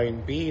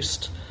terrifying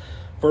beast.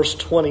 Verse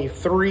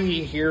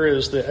 23, here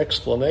is the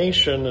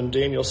explanation in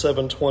Daniel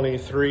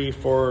 7:23.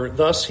 For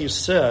thus he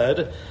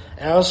said,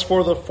 As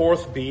for the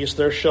fourth beast,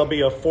 there shall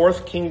be a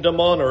fourth kingdom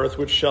on earth,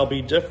 which shall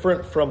be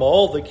different from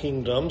all the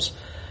kingdoms,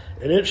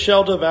 and it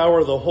shall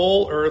devour the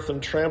whole earth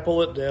and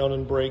trample it down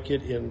and break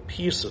it in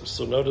pieces.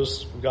 So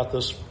notice we've got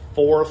this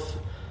fourth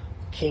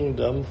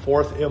kingdom,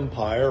 fourth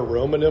empire,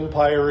 Roman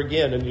Empire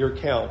again in your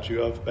count. You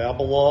have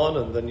Babylon,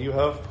 and then you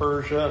have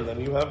Persia, and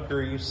then you have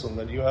Greece, and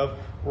then you have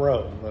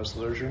Rome. So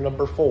there's your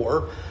number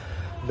 4.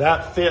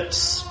 That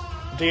fits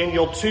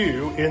Daniel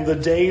 2. In the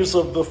days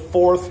of the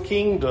fourth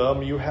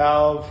kingdom, you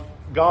have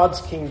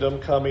God's kingdom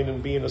coming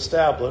and being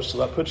established. So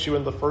that puts you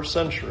in the 1st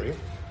century.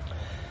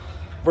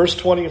 Verse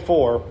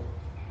 24.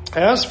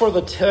 As for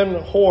the 10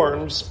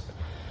 horns,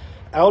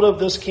 out of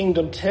this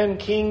kingdom 10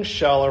 kings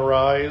shall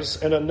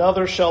arise, and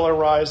another shall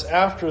arise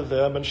after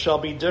them, and shall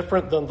be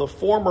different than the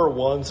former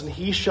ones, and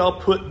he shall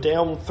put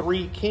down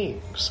 3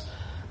 kings.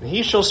 And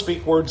he shall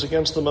speak words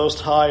against the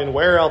Most High, and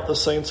wear out the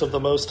saints of the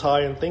Most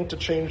High, and think to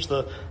change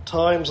the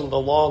times and the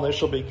law, and they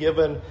shall be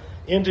given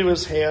into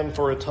his hand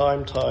for a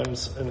time,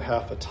 times, and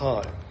half a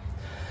time.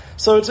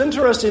 So it's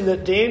interesting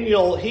that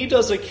Daniel, he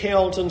does a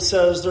count and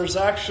says there's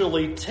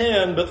actually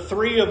 10, but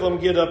 3 of them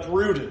get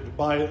uprooted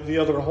by the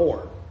other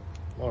horn.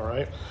 All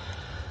right.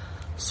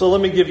 So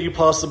let me give you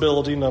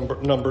possibility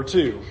number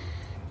 2.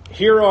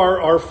 Here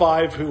are our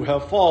 5 who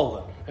have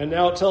fallen. And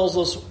now it tells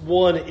us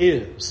 1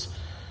 is.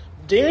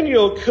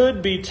 Daniel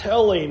could be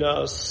telling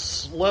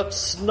us,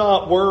 let's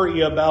not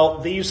worry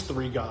about these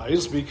 3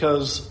 guys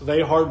because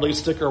they hardly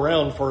stick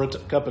around for a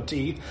cup of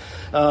tea.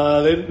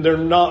 They're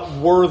not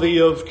worthy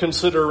of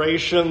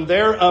consideration.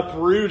 They're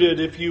uprooted,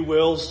 if you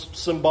will,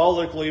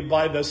 symbolically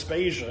by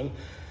Vespasian.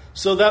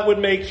 So that would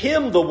make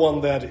him the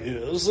one that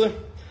is.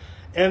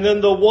 And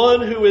then the one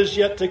who is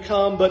yet to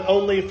come, but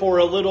only for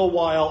a little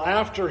while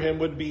after him,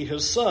 would be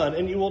his son.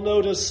 And you will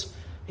notice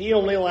he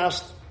only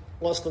lasts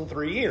less than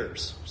 3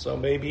 years. So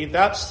maybe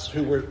that's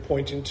who we're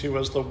pointing to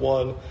as the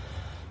one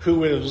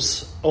who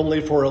is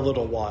only for a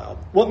little while.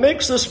 What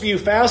makes this view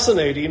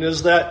fascinating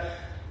is that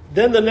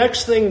then the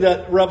next thing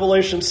that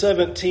Revelation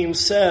 17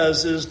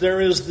 says is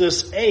there is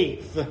this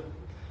 8th,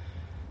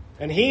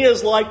 and he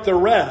is like the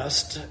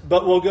rest,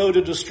 but will go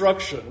to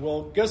destruction.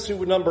 Well, guess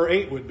who number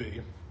 8 would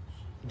be?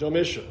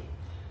 Domitian.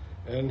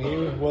 And he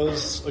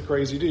was a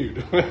crazy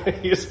dude.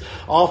 He's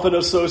often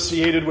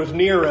associated with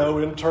Nero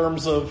in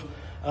terms of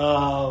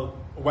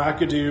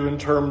wackadoo, in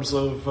terms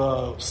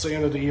of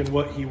sanity and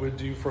what he would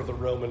do for the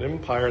Roman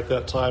Empire at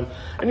that time.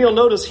 And you'll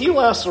notice he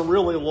lasts a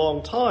really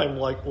long time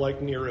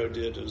like Nero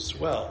did as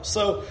well.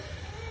 So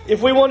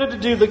if we wanted to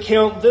do the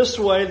count this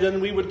way, then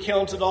we would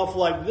count it off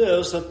like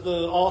this, that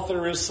the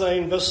author is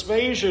saying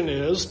Vespasian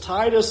is,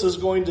 Titus is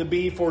going to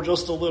be for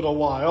just a little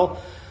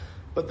while,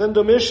 but then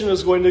Domitian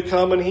is going to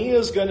come and he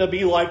is going to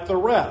be like the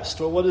rest.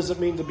 Well, what does it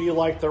mean to be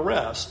like the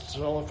rest?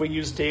 Well, if we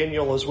use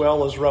Daniel as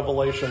well as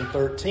Revelation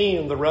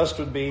 13, the rest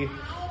would be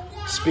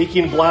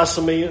speaking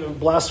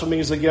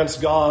blasphemies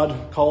against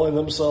God, calling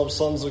themselves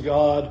sons of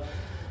God,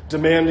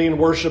 demanding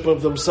worship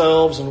of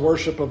themselves and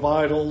worship of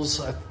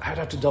idols. I'd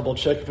have to double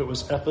check if it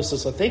was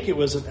Ephesus. I think it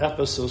was in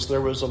Ephesus.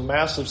 There was a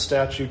massive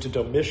statue to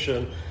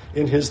Domitian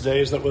in his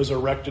days that was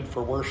erected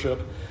for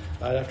worship.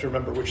 I'd have to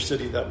remember which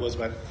city that was,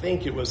 but I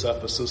think it was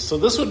Ephesus. So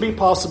this would be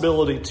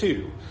possibility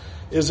 2,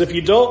 is if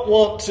you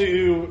want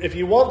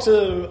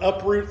to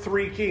uproot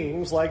 3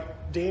 kings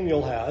like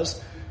Daniel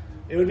has,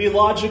 it would be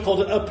logical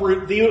to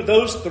uproot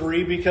those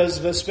 3 because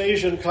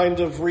Vespasian kind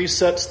of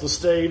resets the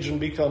stage and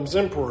becomes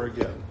emperor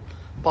again.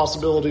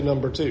 Possibility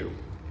number 2.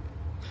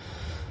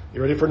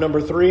 You ready for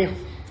number 3?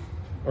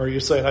 Or are you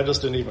saying, I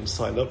just didn't even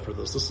sign up for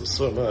this. This is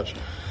so much.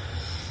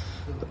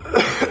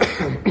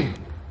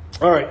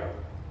 All right.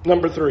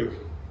 Number 3.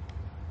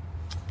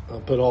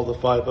 I'll put all the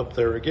 5 up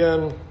there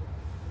again.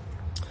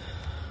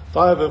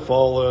 5 have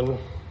fallen.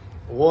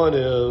 1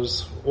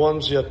 is.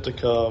 1's yet to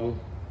come.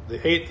 The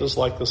 8th is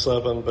like the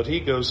 7, but he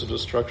goes to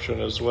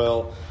destruction as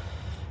well.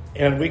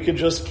 And we could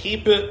just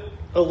keep it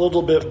a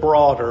little bit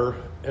broader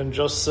and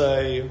just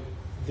say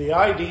the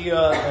idea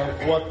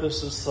of what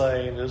this is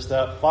saying is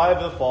that 5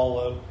 have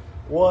fallen.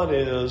 1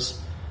 is.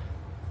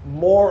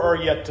 More are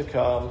yet to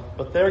come,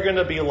 but they're going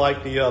to be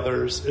like the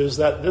others, is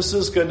that this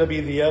is going to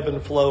be the ebb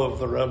and flow of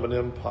the Roman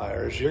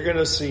empires. You're going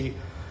to see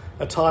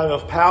a time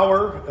of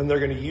power, and they're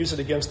going to use it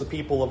against the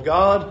people of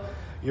God.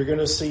 You're going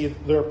to see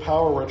their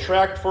power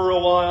retract for a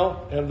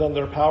while, and then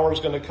their power is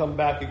going to come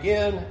back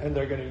again, and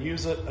they're going to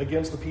use it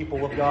against the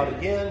people of God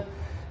again.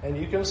 And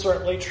you can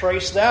certainly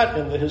trace that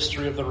in the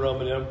history of the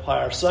Roman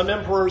Empire. Some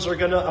emperors are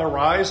going to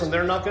arise, and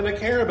they're not going to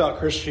care about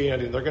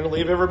Christianity. They're going to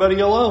leave everybody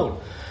alone.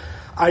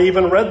 I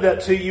even read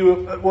that to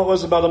you, what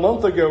was about a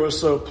month ago or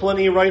so.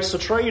 Pliny writes to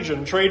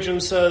Trajan. Trajan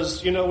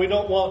says, we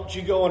don't want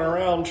you going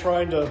around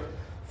trying to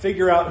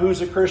figure out who's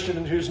a Christian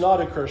and who's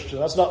not a Christian.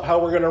 That's not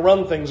how we're going to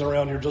run things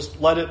around here.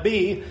 Just let it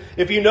be.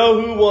 If you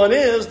know who one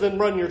is, then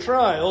run your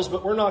trials,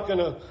 but we're not going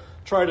to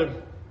try to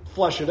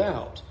flesh it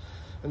out.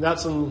 And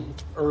that's in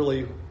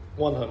early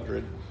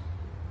 100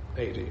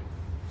 AD.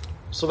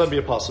 So that'd be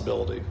a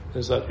possibility,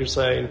 is that you're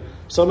saying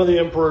some of the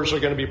emperors are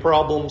going to be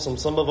problems and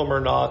some of them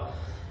are not.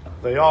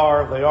 They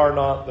are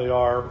not, they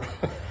are,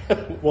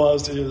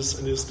 was, is,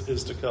 and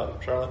is to come.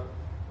 Charlotte?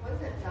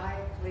 Wasn't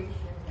Diocletian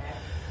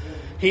actually?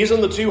 He's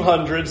in the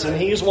 200s, and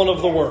he's one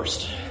of the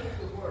worst.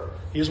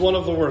 He's one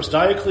of the worst.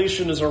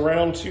 Diocletian is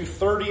around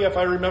 230, if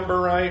I remember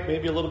right,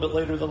 maybe a little bit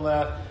later than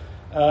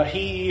that.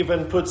 He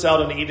even puts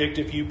out an edict,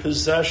 if you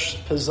possess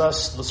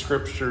the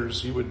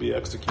scriptures, you would be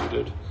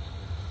executed.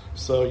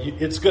 So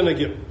it's going to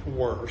get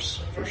worse,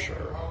 for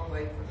sure.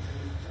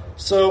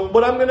 So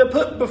what I'm going to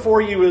put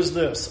before you is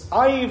this.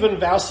 I even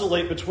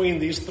vacillate between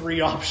these three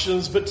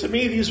options, but to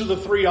me these are the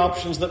three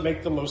options that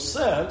make the most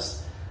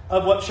sense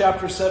of what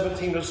chapter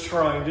 17 is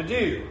trying to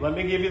do. Let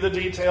me give you the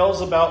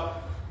details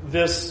about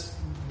this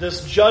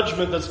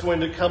judgment that's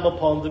going to come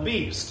upon the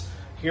beast.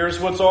 Here's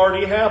what's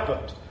already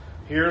happened.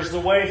 Here's the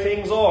way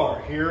things are.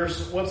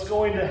 Here's what's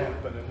going to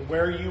happen. And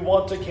where you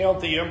want to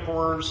count the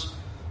emperors,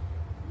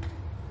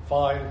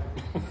 fine.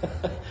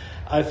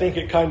 I think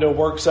it kind of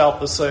works out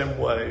the same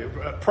way.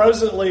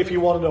 Presently, if you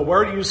want to know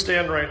where do you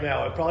stand right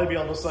now, it'd probably be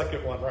on the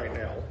second one right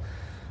now.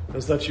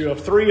 Is that you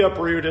have three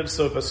uprooted,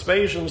 so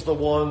Vespasian's the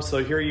one,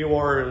 so here you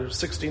are in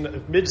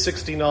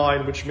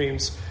mid-69, which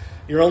means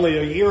you're only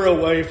a year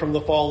away from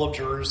the fall of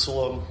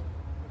Jerusalem.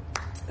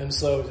 And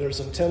so there's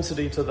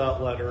intensity to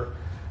that letter.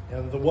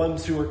 And the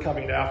ones who are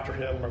coming after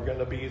him are going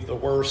to be the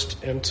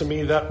worst. And to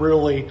me, that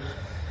really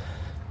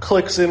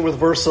clicks in with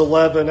verse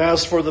 11.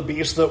 As for the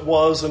beast that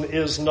was and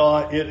is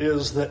not, it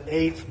is the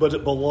 8th, but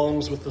it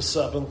belongs with the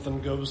 7th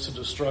and goes to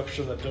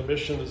destruction. That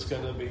Domitian is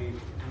going to be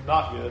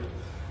not good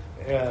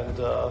and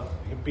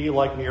be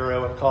like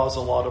Nero and cause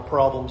a lot of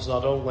problems,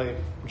 not only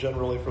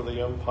generally for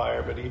the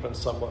empire, but even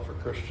somewhat for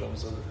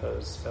Christians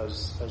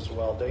as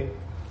well. Dane?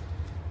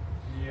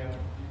 Yeah.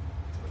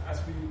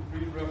 As we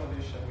read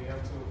Revelation, we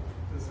have to,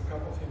 there's a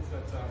couple of things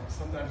that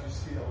sometimes you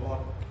see a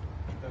lot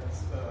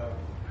that's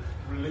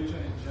religion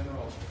in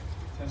general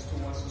tends to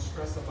want to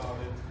stress about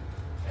it,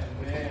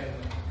 and then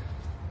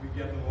we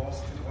get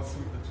lost in what's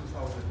with the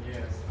 2,000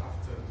 years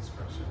after the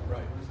destruction of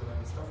Jerusalem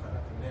and stuff like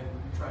that, and then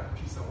we try to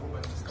piece a whole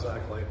bunch of stuff.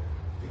 Exactly.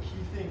 The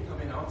key thing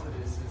coming out of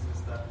this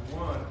is that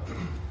one,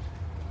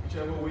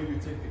 whichever way you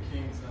take the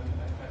kings, and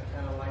I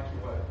kind of like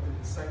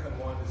the second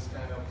one is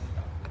kind of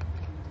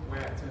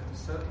where I tend to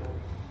settle,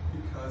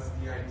 because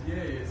the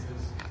idea is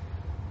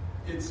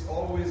it's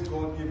always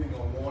God giving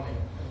a warning,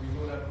 and we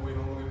know that going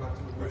all the way back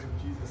to the words of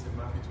Jesus in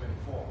Matthew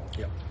 24.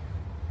 Yep.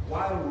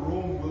 While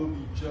Rome will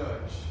be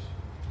judged,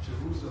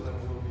 Jerusalem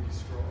will be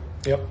destroyed.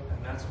 Yep.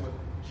 And that's what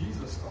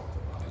Jesus talked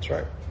about. That's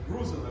right.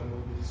 Jerusalem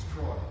will be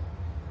destroyed.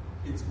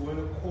 It's going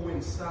to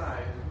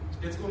coincide.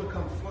 It's going to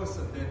come first,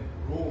 and then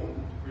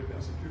Rome, the great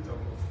persecutor,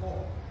 will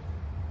fall.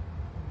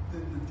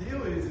 The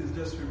deal is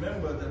just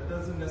remember that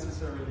doesn't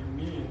necessarily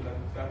mean that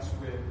that's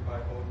where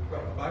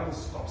the Bible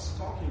stops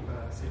talking, but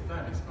at the same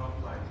time, it's not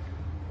like,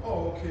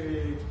 oh,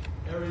 okay,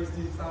 there is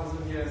these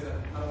 1,000 years,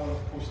 and I don't want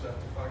to push that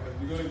too far, because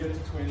we're going to get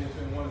to 20 and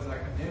 21, it's like,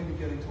 and then we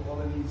get into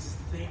all of these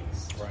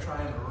things to try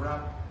and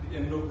wrap the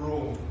end of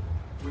Rome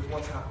with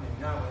what's happening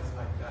now. It's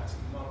like, that's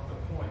not the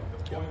point.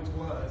 The point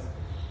was,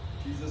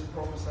 Jesus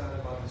prophesied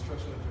about the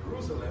destruction of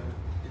Jerusalem.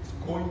 It's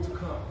going to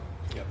come.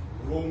 Yep.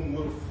 Rome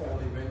will fall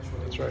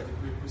eventually. That's right. The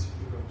great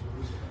persecutor of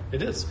Jerusalem.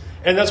 It is.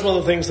 And that's one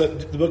of the things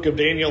that the book of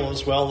Daniel,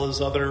 as well as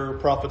other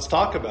prophets,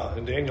 talk about.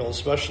 And Daniel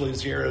especially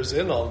zeroes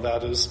in on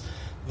that, is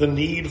the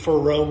need for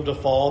Rome to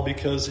fall,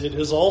 because it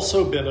has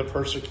also been a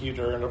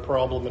persecutor and a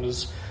problem, and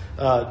has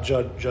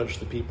judged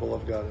the people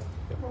of God.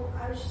 Yep. Well,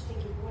 I was just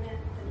thinking, wouldn't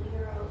the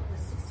Nero, the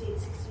 68,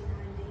 69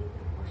 date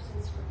make more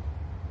sense for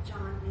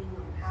John being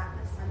on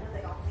Patmos? I know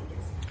they all think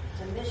it's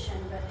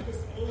Domitian, but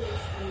his age,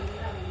 I mean, he's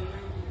only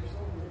 90 years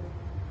old.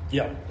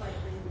 Yeah.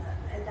 Likely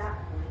at that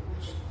point,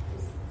 which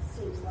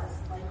seems less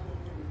likely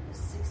than the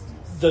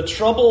 60s. The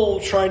trouble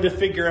trying to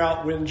figure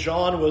out when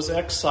John was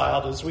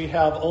exiled is we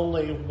have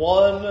only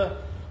one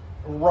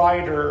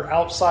writer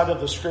outside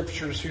of the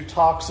scriptures who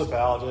talks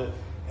about it,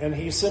 and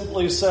he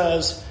simply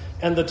says,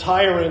 and the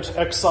tyrant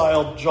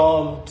exiled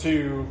John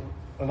to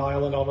an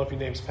island. I don't know if he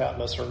names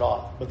Patmos or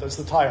not, but that's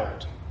the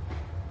tyrant.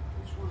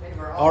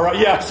 All right,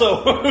 yeah,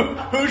 so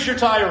who's your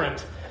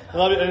tyrant?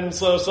 And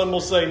so some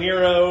will say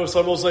Nero,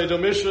 some will say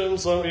Domitian,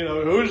 some,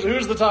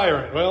 who's the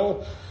tyrant?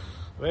 Well,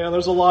 man,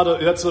 there's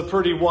that's a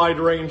pretty wide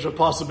range of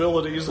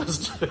possibilities as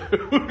to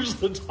who's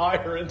the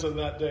tyrant in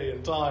that day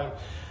and time.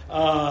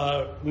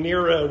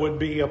 Nero would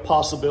be a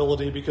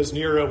possibility, because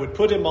Nero would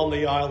put him on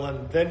the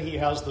island, then he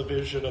has the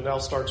vision and now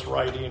starts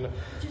writing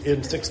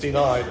in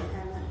 69.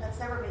 And that's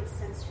never made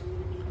sense for me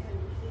to be him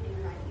 80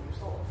 or 90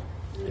 years old.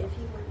 I mean, if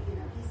he would,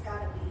 he's got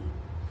to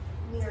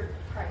be near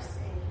Christ's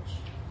age.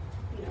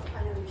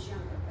 I know he's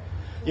younger, but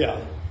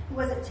he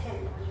wasn't 10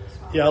 when he was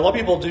 12. Yeah, a lot of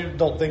people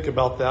don't think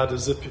about that.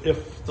 Is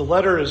if the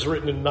letter is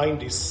written in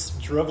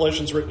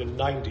Revelation's written in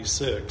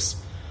 96,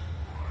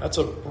 that's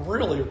a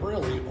really,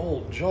 really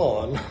old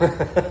John.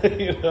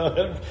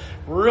 It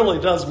really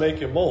does make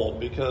him old,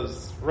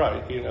 because,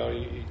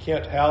 you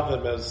can't have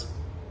him as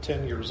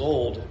 10 years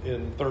old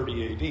in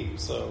 30 AD.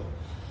 So,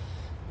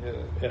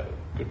 yeah,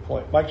 good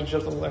point. Mike, did you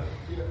have something there?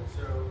 Yeah,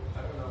 so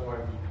I don't know why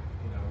we,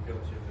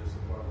 guilty of this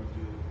and why we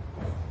do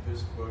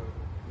book.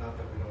 Not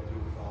that we don't do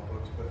it with all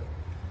books, but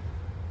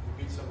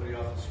you meet somebody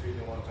off the street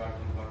and they want to talk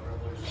to you about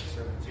Revelation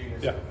 17.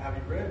 And say, have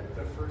you read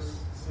the first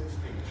 16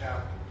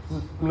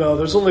 chapters? No,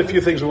 there's only a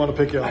few things we want to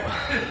pick you up.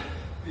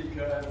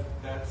 Because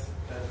that's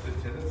the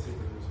tendency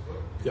for this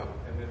book. Yeah.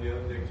 And then the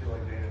other thing too,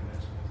 like Dana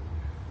mentioned,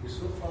 is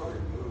we're so far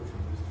removed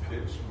from this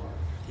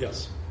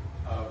benchmark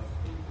of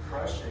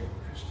crushing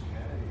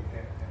Christianity,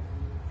 and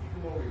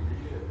even though we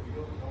read it, we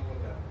don't know what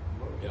that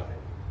looks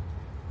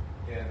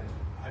like. And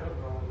I don't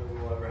know that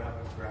we'll ever have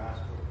a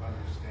grasp or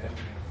understanding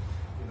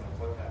of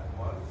what that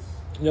was.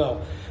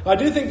 No. I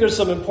do think there's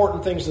some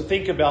important things to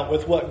think about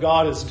with what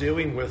God is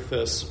doing with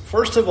this.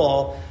 First of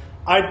all,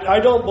 I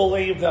don't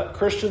believe that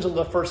Christians in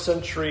the first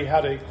century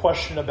had a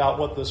question about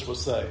what this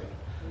was saying.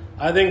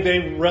 I think they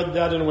read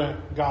that and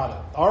went, got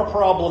it. Our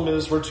problem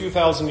is we're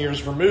 2,000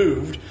 years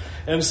removed,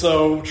 and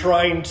so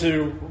trying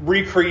to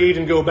recreate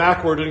and go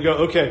backward and go,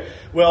 okay,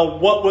 well,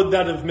 what would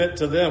that have meant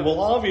to them? Well,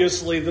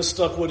 obviously, this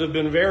stuff would have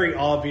been very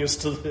obvious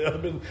to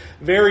them and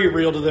very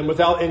real to them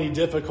without any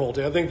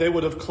difficulty. I think they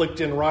would have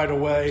clicked in right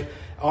away.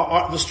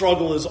 The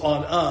struggle is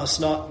on us,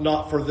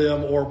 not for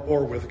them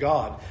or with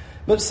God.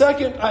 But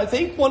second, I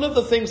think one of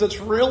the things that's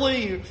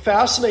really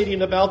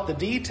fascinating about the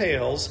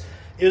details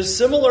is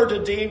similar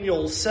to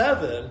Daniel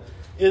 7,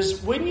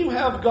 is when you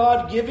have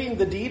God giving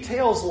the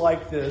details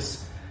like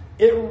this,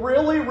 it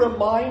really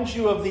reminds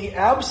you of the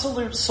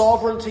absolute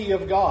sovereignty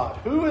of God.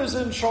 Who is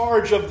in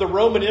charge of the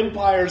Roman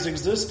Empire's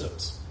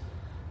existence?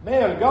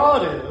 Man,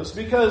 God is,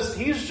 because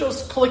He's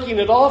just clicking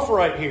it off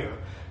right here.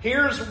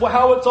 Here's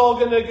how it's all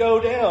going to go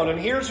down, and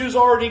here's who's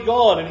already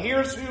gone, and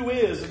here's who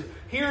is, and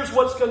here's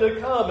what's going to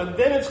come, and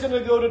then it's going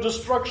to go to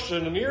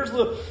destruction, and here's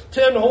the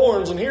 10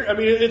 horns, and here,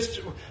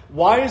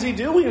 why is He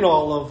doing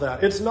all of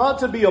that? It's not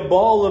to be a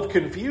ball of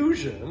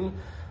confusion,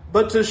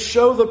 but to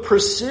show the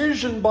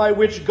precision by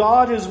which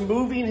God is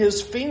moving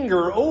His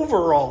finger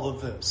over all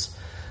of this.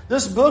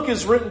 This book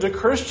is written to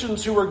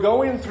Christians who are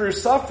going through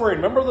suffering.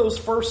 Remember those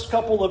first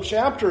couple of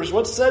chapters?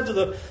 What's said to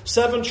the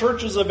 7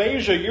 churches of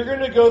Asia? You're going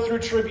to go through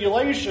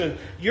tribulation.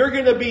 You're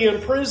going to be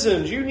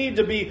imprisoned. You need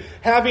to be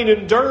having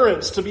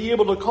endurance to be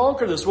able to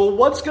conquer this. Well,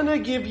 what's going to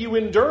give you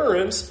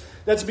endurance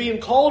that's being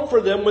called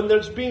for them when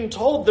they're being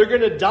told they're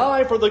going to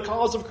die for the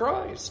cause of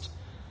Christ?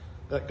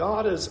 That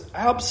God is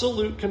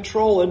absolute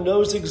control and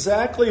knows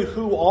exactly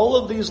who all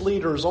of these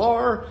leaders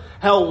are,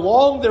 how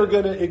long they're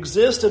going to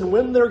exist, and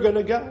when they're going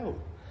to go.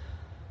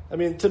 I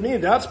mean, to me,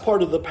 that's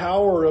part of the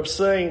power of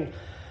saying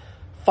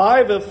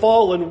 5 have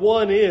fallen,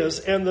 1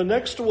 is, and the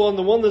next one,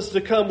 the one that's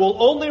to come,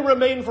 will only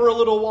remain for a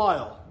little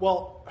while.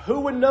 Well, who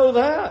would know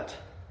that?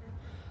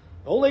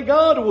 Only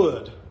God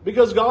would,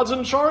 because God's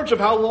in charge of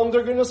how long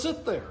they're going to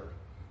sit there.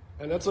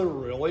 And that's a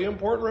really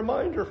important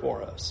reminder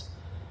for us.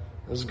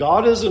 As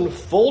God is in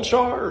full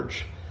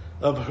charge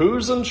of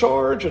who's in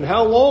charge and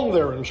how long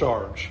they're in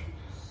charge.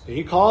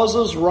 He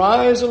causes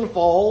rise and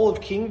fall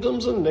of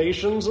kingdoms and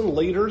nations and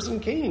leaders and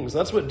kings.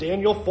 That's what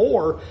Daniel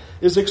 4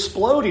 is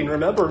exploding.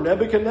 Remember,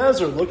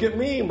 Nebuchadnezzar, look at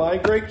me, my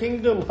great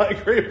kingdom, my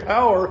great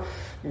power.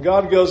 And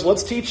God goes,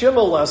 let's teach him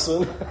a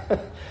lesson.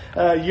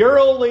 You're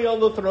only on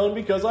the throne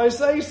because I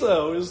say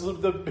so, is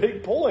the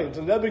big point.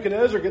 And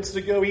Nebuchadnezzar gets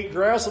to go eat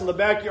grass in the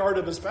backyard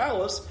of his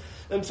palace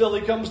until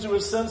he comes to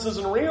his senses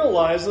and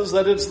realizes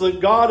that it's the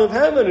God of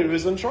heaven who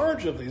is in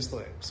charge of these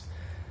things.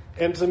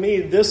 And to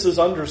me, this is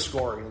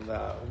underscoring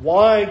that.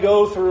 Why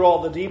go through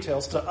all the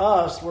details? To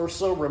us, we're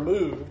so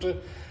removed,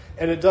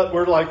 and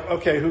we're like,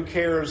 okay, who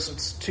cares?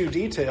 It's too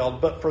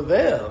detailed. But for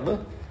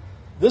them,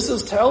 this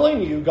is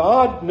telling you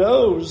God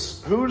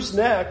knows who's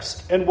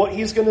next and what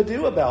He's going to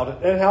do about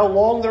it and how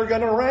long they're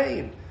going to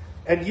reign.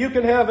 And you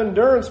can have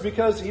endurance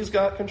because He's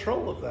got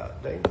control of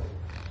that, Dave. To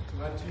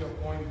add to your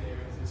point, David,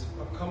 it's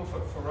a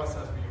comfort for us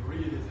as we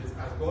read it is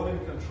as God in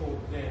control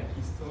then,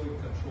 He's still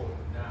in control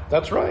now.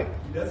 That's right.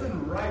 He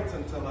doesn't write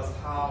and tell us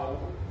how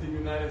the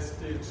United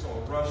States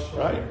or Russia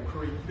or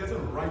Ukraine, He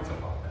doesn't write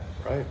about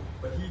that. Right.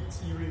 But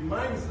he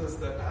reminds us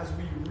that as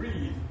we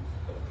read,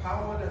 the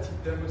power that He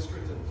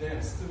demonstrated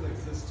then still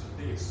exists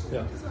today. So we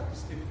just have to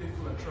stay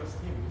faithful and trust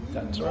Him. He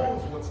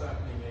knows what's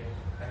happening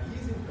and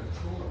He's in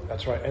control of it.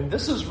 That's right. And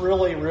this is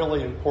really,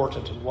 really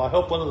important. And I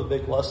hope one of the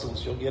big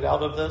lessons you'll get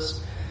out of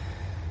this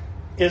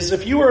is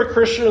if you were a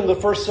Christian in the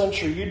first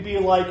century, you'd be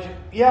like,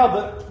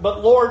 yeah,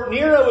 but Lord,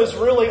 Nero is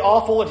really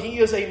awful and he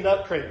is a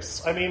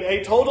nutcase. I mean,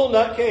 a total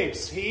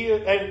nutcase.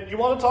 And you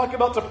want to talk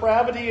about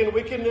depravity and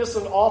wickedness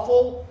and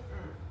awful?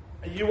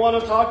 You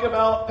want to talk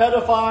about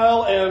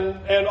pedophile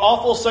and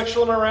awful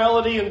sexual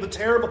immorality and the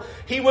terrible.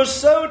 He was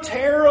so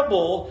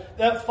terrible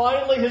that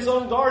finally his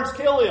own guards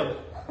kill him.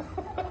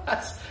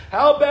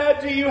 How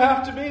bad do you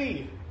have to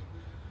be?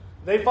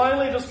 They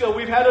finally just go,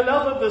 we've had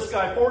enough of this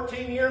guy.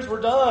 14 years,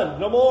 we're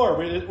done. No more.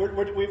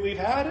 We've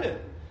had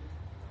it.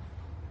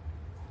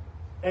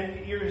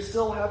 And you're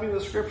still having the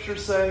Scripture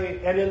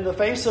say, and in the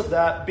face of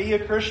that, be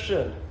a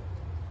Christian.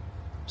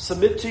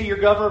 Submit to your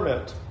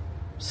government.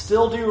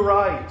 Still do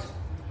right.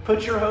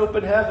 Put your hope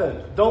in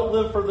heaven. Don't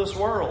live for this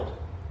world.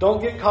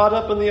 Don't get caught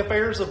up in the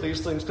affairs of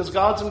these things because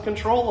God's in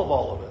control of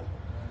all of it.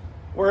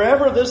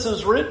 Wherever this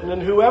is written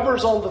and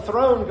whoever's on the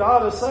throne,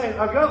 God is saying,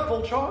 I've got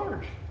full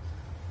charge.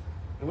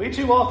 And we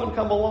too often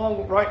come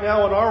along right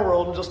now in our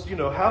world and just,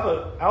 have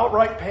an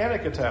outright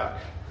panic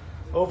attack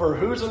over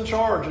who's in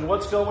charge and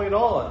what's going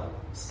on.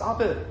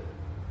 Stop it.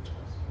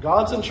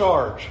 God's in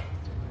charge.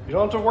 You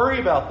don't have to worry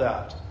about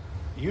that.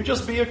 You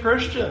just be a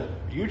Christian.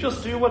 You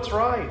just do what's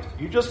right.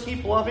 You just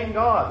keep loving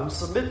God and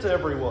submit to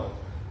everyone.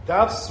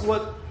 That's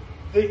what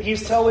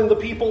he's telling the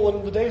people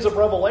in the days of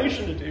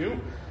Revelation to do.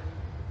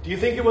 Do you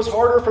think it was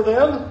harder for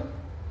them?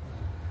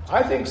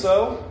 I think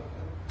so.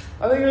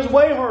 I think it was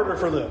way harder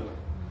for them.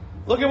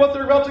 Look at what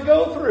they're about to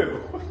go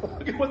through.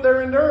 Look at what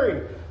they're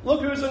enduring.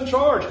 Look who's in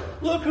charge.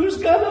 Look who's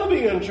going to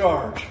be in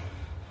charge.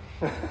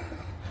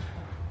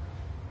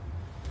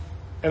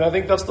 And I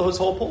think that's his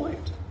whole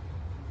point.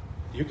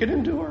 You can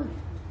endure.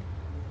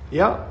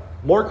 Yeah,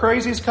 more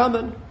crazy's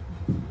coming.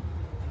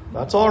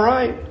 That's all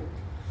right.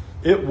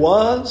 It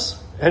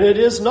was, and it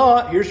is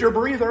not. Here's your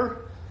breather.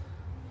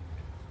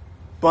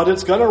 But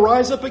it's going to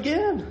rise up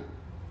again.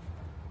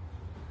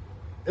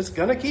 It's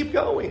going to keep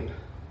going.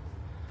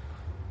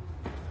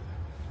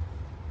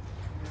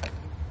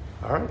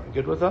 All right,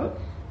 good with that?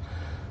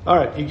 All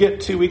right, you get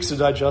 2 weeks to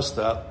digest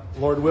that.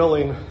 Lord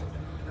willing,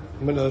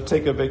 I'm going to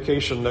take a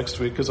vacation next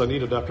week because I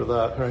need it after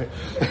that, right?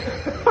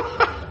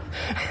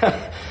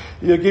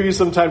 You'll give you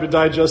some time to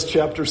digest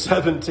chapter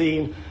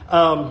 17.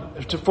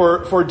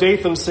 For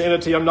Dathan's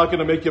sanity, I'm not going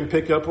to make him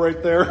pick up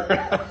right there.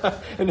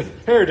 And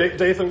here,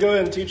 Dathan, go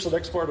ahead and teach the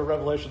next part of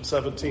Revelation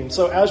 17.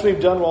 So as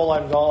we've done while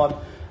I'm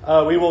gone,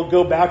 we will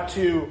go back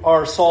to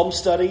our Psalm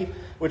study,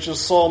 which is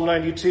Psalm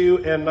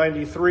 92 and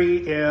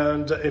 93.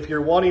 And if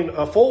you're wanting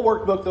a full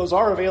workbook, those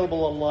are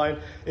available online.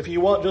 If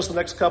you want just the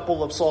next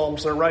couple of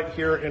Psalms, they're right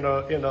here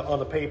on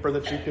a paper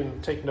that you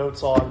can take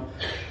notes on.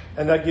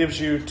 And that gives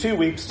you 2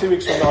 weeks. 2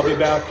 weeks from now, I'll be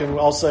back and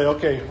I'll say,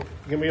 okay,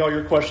 give me all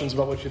your questions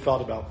about what you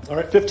thought about. All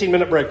right,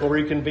 15-minute break. We'll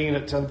reconvene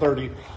at 10:30.